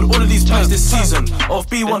boot. Scored all of these points this season. Off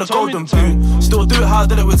B won a golden boot. Still do it how I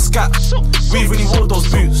did it with Scat. We really wore those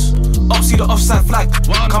boots. Up see the offside flag.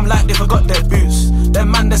 Come like they forgot their boots.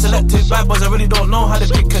 Them man they selected bad boys, I really don't know how they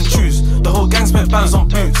pick and choose. The whole gang spent bands on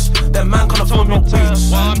boots. Them man can't afford no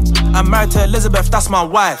boots. I'm married to Elizabeth, that's my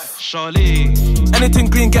wife. Anything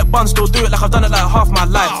green get buns, still do it like I've done it like half my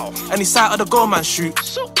life. Any sight of the goal man shoot.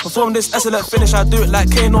 Perform this excellent finish, I do it like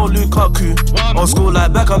Kane or Lukaku. Old school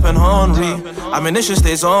like Beckham and Henry. Ammunition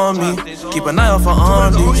stays on me. Keep an eye out for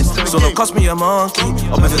Andy. So don't cost me a monkey.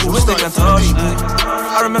 Or if it's a wish they can touch me.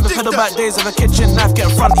 I remember pedal back days of a kitchen knife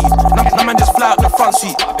getting fronty. Now man just fly out the front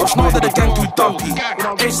suite. Watch know that the gang too dumpy.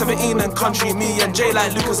 Age 17 and country, me and Jay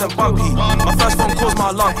like Lucas and Bumpy. My first phone calls my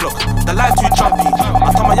alarm clock. The line too jumpy.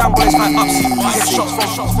 I tell my young boys like upsy. I hit shots from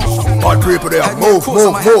Hard people there. Move.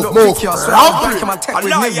 Sword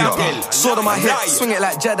on my hip, swing it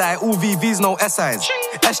like Jedi. All VVs, no SIs.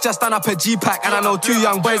 S just done up a G-Pack, and I know 2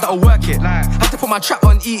 young boys that'll work it. Had to put my trap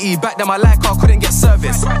on EE, back then my light car couldn't get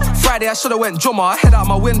service. Friday I should've went drummer, head out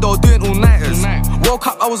my window doing all-nighters. Woke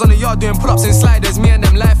up, I was on the yard doing pull-ups and sliders, me and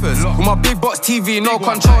them lifers. With my big box TV, no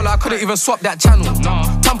controller, I couldn't even swap that channel.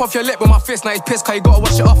 Tamp off your lip with my fist, now he's pissed cause you gotta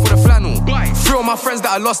wash it off with a flannel. 3 of my friends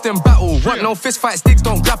that I lost in battle. Want no fist fight, sticks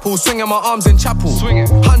don't grapple, swinging my arms in chapel.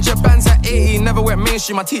 100 bands at 80, never went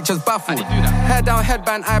mainstream, my teachers baffled. Hair down,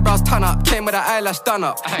 headband, eyebrows tan up, came with an eyelash done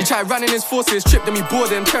up. He tried running his forces, tripped and me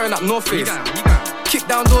boarding, tearing up North Face. Kick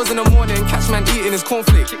down doors in the morning, catch man eating his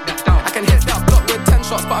cornflake. I can hit that block with 10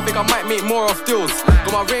 shots, but I think I might make more off deals.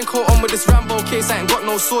 Got my raincoat on with this Rambo case, I ain't got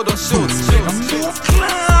no sword or shields. I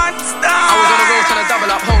was on the road trying to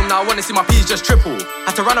double up home, now I wanna see my P's just triple.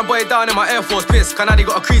 Had to run a boy down in my Air Force piss, cause now they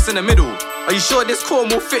got a crease in the middle. Are you sure this corn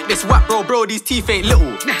will fit this whack, bro, these teeth ain't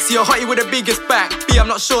little. See a hottie with the biggest back, B, I'm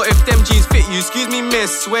not sure if them jeans fit you. Excuse me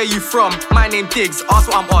miss, where you from? My name Diggs, ask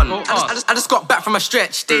what I'm on. I just got back from a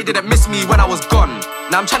stretch, they didn't miss me when I was gone.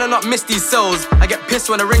 Now I'm trying to not miss these cells, I get pissed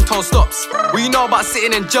when the ringtone stops. What you know about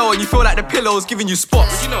sitting in jail and you feel like the pillow's giving you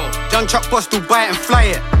spots? Young truck boss still buy it and fly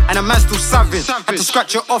it, and a man still savage. Had to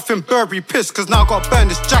scratch it off in Burberry piss, cause now I gotta burn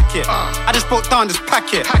this jacket. I just broke down this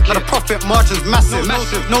packet, now the profit margin's massive.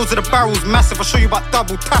 Nose of the barrel's massive, I'll show you about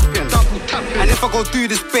double tapping. And if I go do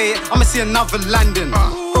this bait, I'ma see another landing.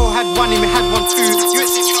 Bro had one, he had one too.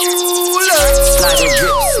 Sliding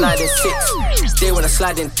rips, sliding six. They wanna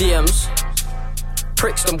slide in DMs.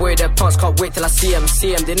 Pricks, them boy, their pants can't wait till I see them.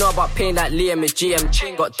 They know about paying that Liam is GM.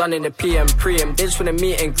 Got done in the PM, pre-em. They just wanna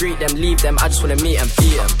meet and greet them, leave them. I just wanna meet and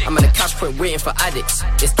beat them. I'm at a cash point waiting for addicts.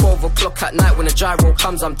 It's 12 o'clock at night when the gyro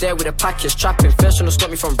comes. I'm there with a package, trapping. First trying to stop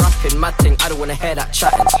me from rapping, mad thing. I don't wanna hear that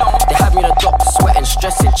chatting. They had me in the dock, sweating,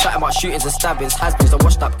 stressing, chatting about shootings and stabbings. Has-beens, the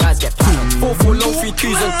washed up guys get patterned. 4-4 low,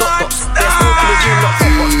 3-2s and dot dots. There's smoke in the room, not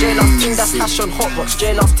hot box. J-Last team, that's hash on hot box.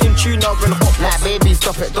 J-Last team, tuna and hot box. Like baby,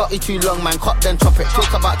 stop it, got you too long, man. Cop then chop it.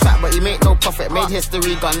 Talk about trap, but he make no profit. Made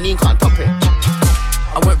history, gone lean, can't top it.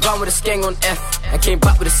 I went round with a skeng on F and came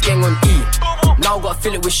back with a skeng on E. Now I gotta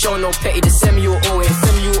fill it with show no petty. The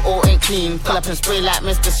semi-UO ain't clean. Pull up and spray like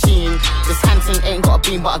Mr. Sheen. This hand thing ain't got a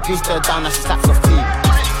beam, but I goosed her down and she slaps off clean.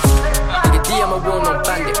 Nigga D, I'm a real no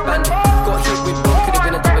bandit. Got hit with one, could've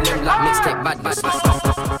been a double M like mixtape bad.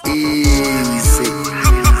 Easy.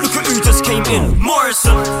 Look who just came in,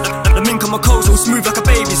 Morrison. The mink on my coat so smooth like a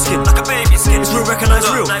baby skin. It's real, recognise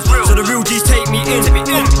real. So the real G's take me in.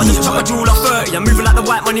 I just chop my jewel off 30. I'm moving like the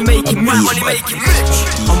white money making me. I'm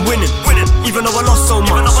winning, even though I lost so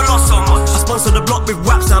much. I sponsor the block with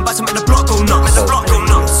waps, now I'm back to make the block go nuts. I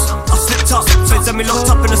slipped up, feds had me locked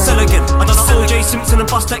up in a cell again. I done an OJ Simpson and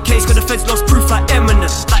bust that case, cause the feds lost proof like Eminem.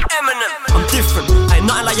 I'm different, I ain't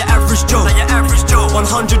nothing like your average Joe.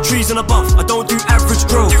 100 trees and above, I don't do average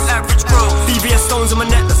growth. VVS stones on my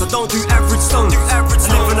necklace, I don't do average stones. I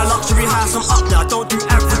live in a luxury house, I'm up now, I don't do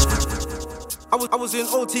average. I was in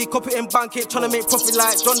OT, copy in bank it, trying to make profit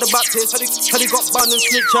like John the Baptist. Had he got banned and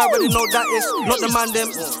snitch, I already know that is not the man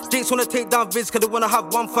them. Jinx wanna take down vids, cause they wanna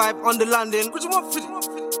have 1-5 on the landing. What you want for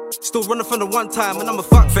Still running from the one time, and I'm a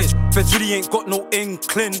fuck face. Feds really ain't got no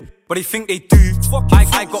inkling, but they think they do.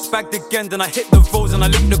 I got bagged again, then I hit the roads and I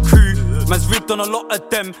licked the crew. Man's rigged on a lot of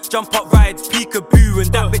them, jump up rides, peekaboo.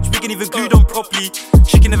 And that bitch we can even glued on properly.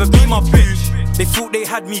 She can never be my boo. They thought they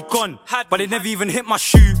had me gone, but they never even hit my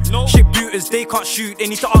shoe. Shit booters, they can't shoot, they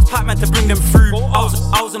need to ask Pac-Man to bring them through.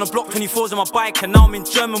 I was on a block 24s on my bike, and now I'm in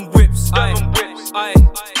German whips. I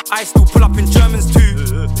still pull up in Germans too.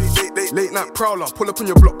 Late night prowler, pull up on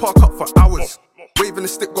your block, park up for hours. Waving the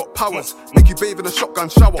stick got powers, make you bathe in a shotgun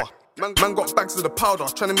shower. Man got bags of the powder,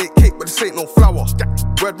 trying to make cake, but this ain't no flour.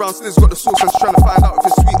 Word round Sliz got the sauce and trying to find out if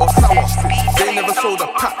it's sweet or sour. They never sold a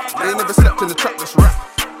pack, they never slept in the trap, just rap.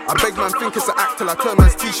 I beg man think it's an act till I turn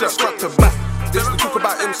man's t-shirt front to back. They used to talk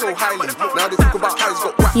about him so highly, now they talk about how he's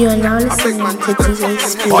got whack. You are now listening to DJ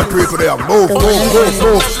Speaks. Hard people there, move. Got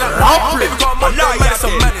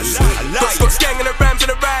gang in the rams in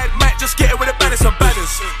the ride, might just get it with a balance of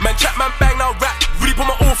balance. Man chat, man bang, now rap. Really put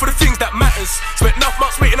my all for the things that matters. Spent enough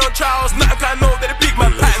months waiting on trials, nothing can I know that the big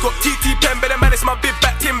man pattern. Got TT pen, better man, it's my big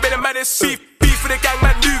back Tim, better man, it's beef for the gang,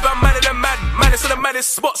 man, move, I'm madder than mad. Man, it's the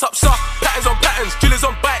maddest, spots up, soft, patterns on patterns, drillers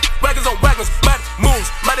on bike, wagons on wagons, mad moves,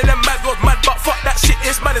 madder than mad, was mad, but fuck that shit,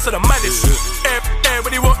 it's maddest of the maddest.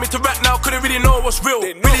 Everybody want me to rap now, couldn't really know what's real.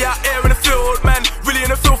 Really out here in the field, man, really in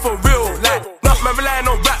the field for real. Like, enough man, relax.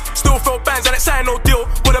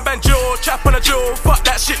 chill. Fuck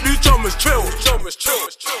that shit, new genres, trill.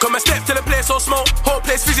 Come and step to the place so small, whole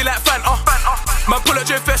place fizzy like Fanta. Man pull a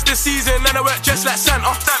drip fest this season and I work just like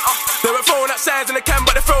Santa. They were throwing up signs in the can,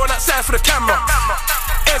 but they're throwing up signs for the camera.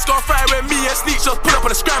 It's gone fry when me and Sneak just pull up on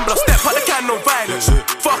the scrambler. Step out the can, no violence.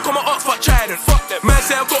 Fuck on my ox, fuck Trident. Man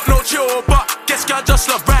say I've got no chill, but guess I just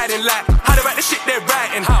love riding. Like, how they write the shit they're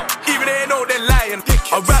writing, even they know they're lying.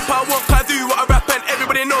 I rap, I walk, I do what I rap, and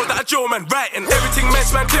everybody knows that I Joe man writing. Everything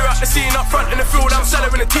men's man, clear out the scene up front in the field, I'm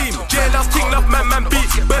selling the team. Jailhouse ting, love man beat.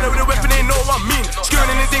 Burner with a weapon, they know what I mean.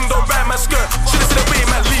 Skirting anything, don't ride my skirt. Should've seen the way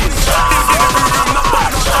man lean.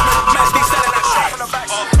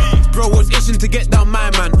 Bro was itching to get down my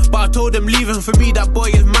man, but I told him leaving for me, that boy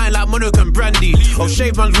is mine like Monaco and Brandy. Oh,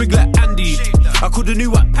 shave man's wig like Andy. I coulda knew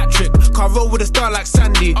what Patrick, can't roll with a star like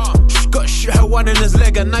Sandy. Got shit her one in his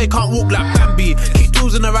leg and now he can't walk like Bambi. Keep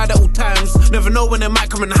tools in the ride at all times, never know when they might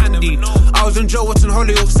come in handy. I was in Joe watching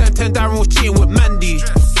Hollyoaks, saying 10 Darren was cheating with Mandy.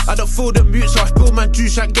 I don't feel the mute, so I spill my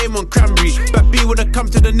juice and game on Cranberry. But B woulda come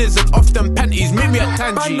to the niz and off them panties, meet me at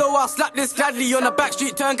Tangy. I know I'll slap this gladly on the back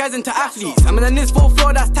street, turn guys into athletes. I'm in the niz 4th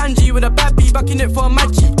floor, that's Tangy with a bad B, backing it for a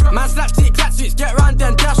Maggie. Man slapstick, cat switch, get round there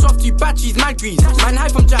and dash off to batteries, Magries. Man high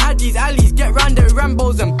from Jihadi's alleys, get round there with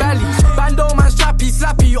Rambos and bellies. Bando man strappy,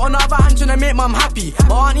 slappy, on the other hand tryna make mum happy.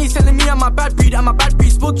 My auntie's telling me I'm a bad breed,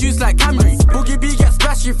 spill juice like Camry. Boogie B get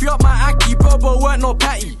splashy, free up my Aki, Bobo weren't no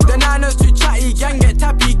patty. The Niners too chatty, gang get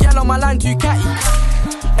tappy, girl on my line too catty.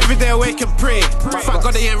 Every day I wake and pray, thank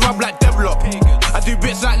God they ain't rub like Devlop. I do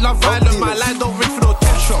bits like Love Island, my line don't ring for no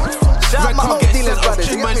 10 shot. Red can't get sent off,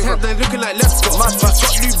 trim man's head, they're looking like left foot. Got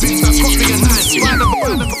new beats, I got me a 9.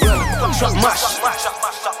 Truck mash,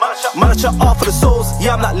 man I shut off for the souls,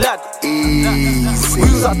 yeah I'm that lad. We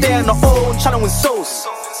was out there on our own, trying to win souls.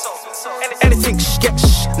 Anything get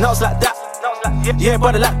now it's like that. Yeah,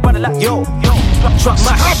 brother like, yo. Truck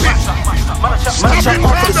mash, man I shut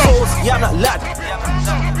off for the souls, yeah I'm that lad.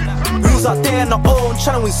 We was out there on our own,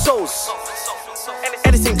 trying to win souls.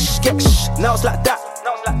 Anything get now it's like that.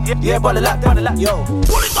 Yeah, brother like, yo. Pull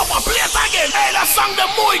it up and play it again. Hey, that song de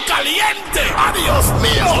muy caliente. Adios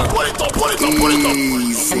mío. Pull it up.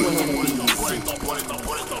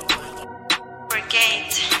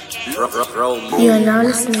 You are now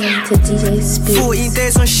listening to DJ Speaks. 14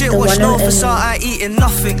 days on shit, watch no facade, I ain't eating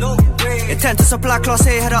nothing. Intent to supply class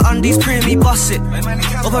A, had her undies, pre me bust it.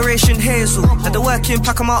 Operation Hazel, had the working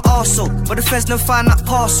pack on my arsehole, but the feds never find that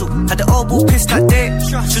parcel. Had the old ball pissed that day.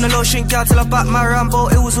 Shouldn't have lotion girl till I back my Rambo,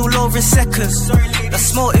 it was all over in seconds.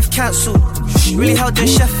 That's motive cancel. Really held their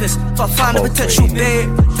chefs, but I found a potential babe.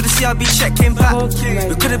 For the CRB check came back.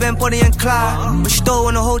 We could've been Bonnie and Clyde, but she don't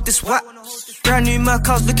wanna hold this whack. Brand new Merc,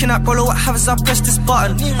 I was looking at Brolo, what have as I press this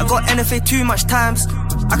button. I got NFA too much times,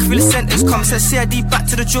 I can feel the sentence come. Said CID back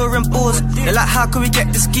to the drawer and boards. They're like, how can we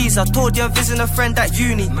get this geezer? Told you I'm visiting a friend at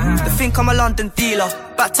uni. They think I'm a London dealer.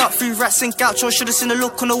 Backed up 3 rats and goucho, should've seen the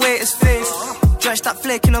look on the waiter's face. Drenched that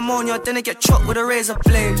flake in ammonia, then I get chopped with a razor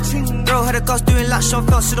blade. Bro had a ghost doing lash on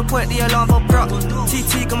felt to the point the alarm got brought.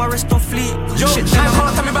 TT got my wrist on fleek. Yo, man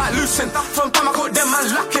can't tell me about loosen. From time I caught them man's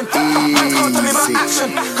lacking. Man can't tell me about action.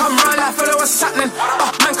 Come round like fellow what's happening.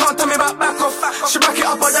 Man can't tell me about back off. She back it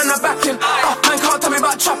up or then I back in. Man can't tell me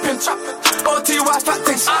about trapping. OTY fat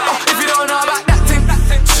things. If you don't know about that thing,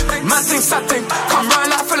 man thing sad thing. Come round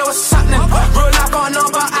like fellow what's happening. Real life I know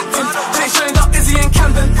about acting. They showing up Izzy in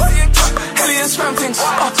Camden. Hellion scram things.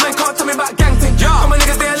 Man can't tell me about gang things. Come on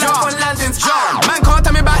niggas they alive on landings. Man can't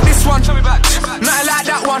tell me about this one. Nothing like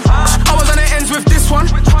that one. I was on the ends with this one.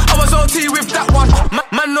 I was OT with that one.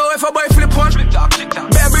 Man know if a boy flip one,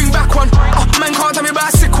 better bring back one. Man can't tell me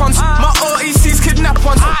about sick ones. My OEC's kidnap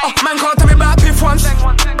ones. Man can't tell me about piff ones.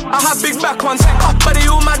 I have big back ones. But they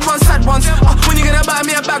all mad ones, sad ones. When you gonna buy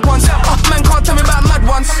me a bag ones? Man can't tell me about mad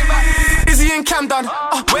ones. Izzy in Camden.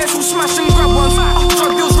 Where's who smash and grab ones?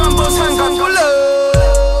 Drug deals, Rambos, handguns.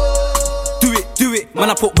 Do it. When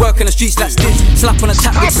I put work in the streets like this, slap on a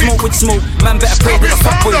tap with smoke. Man better pray that a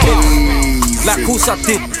fuckboy hit. Like course I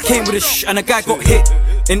did, came with a shh and a guy got hit.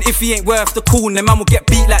 And if he ain't worth the call, then man will get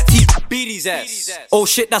beat like T. Beat his ass. Oh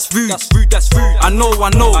shit, that's rude. I know.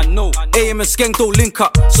 AM and Skeng don't link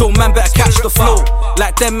up, so man better catch the flow.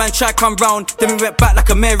 Like them man try come round, then we went back like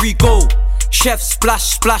a merry-go. Chef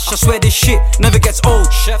splash, I swear this shit never gets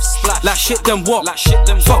old. Chef splash, like shit then what?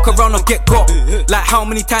 Fuck around or get got. Like how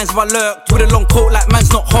many times have I lurked with a long coat like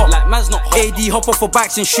man's not hot. AD hop off for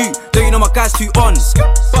bikes and shoot. Though you know my guys too on.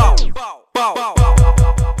 Bow.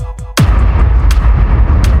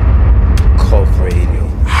 Cov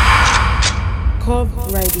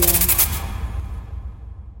Radio.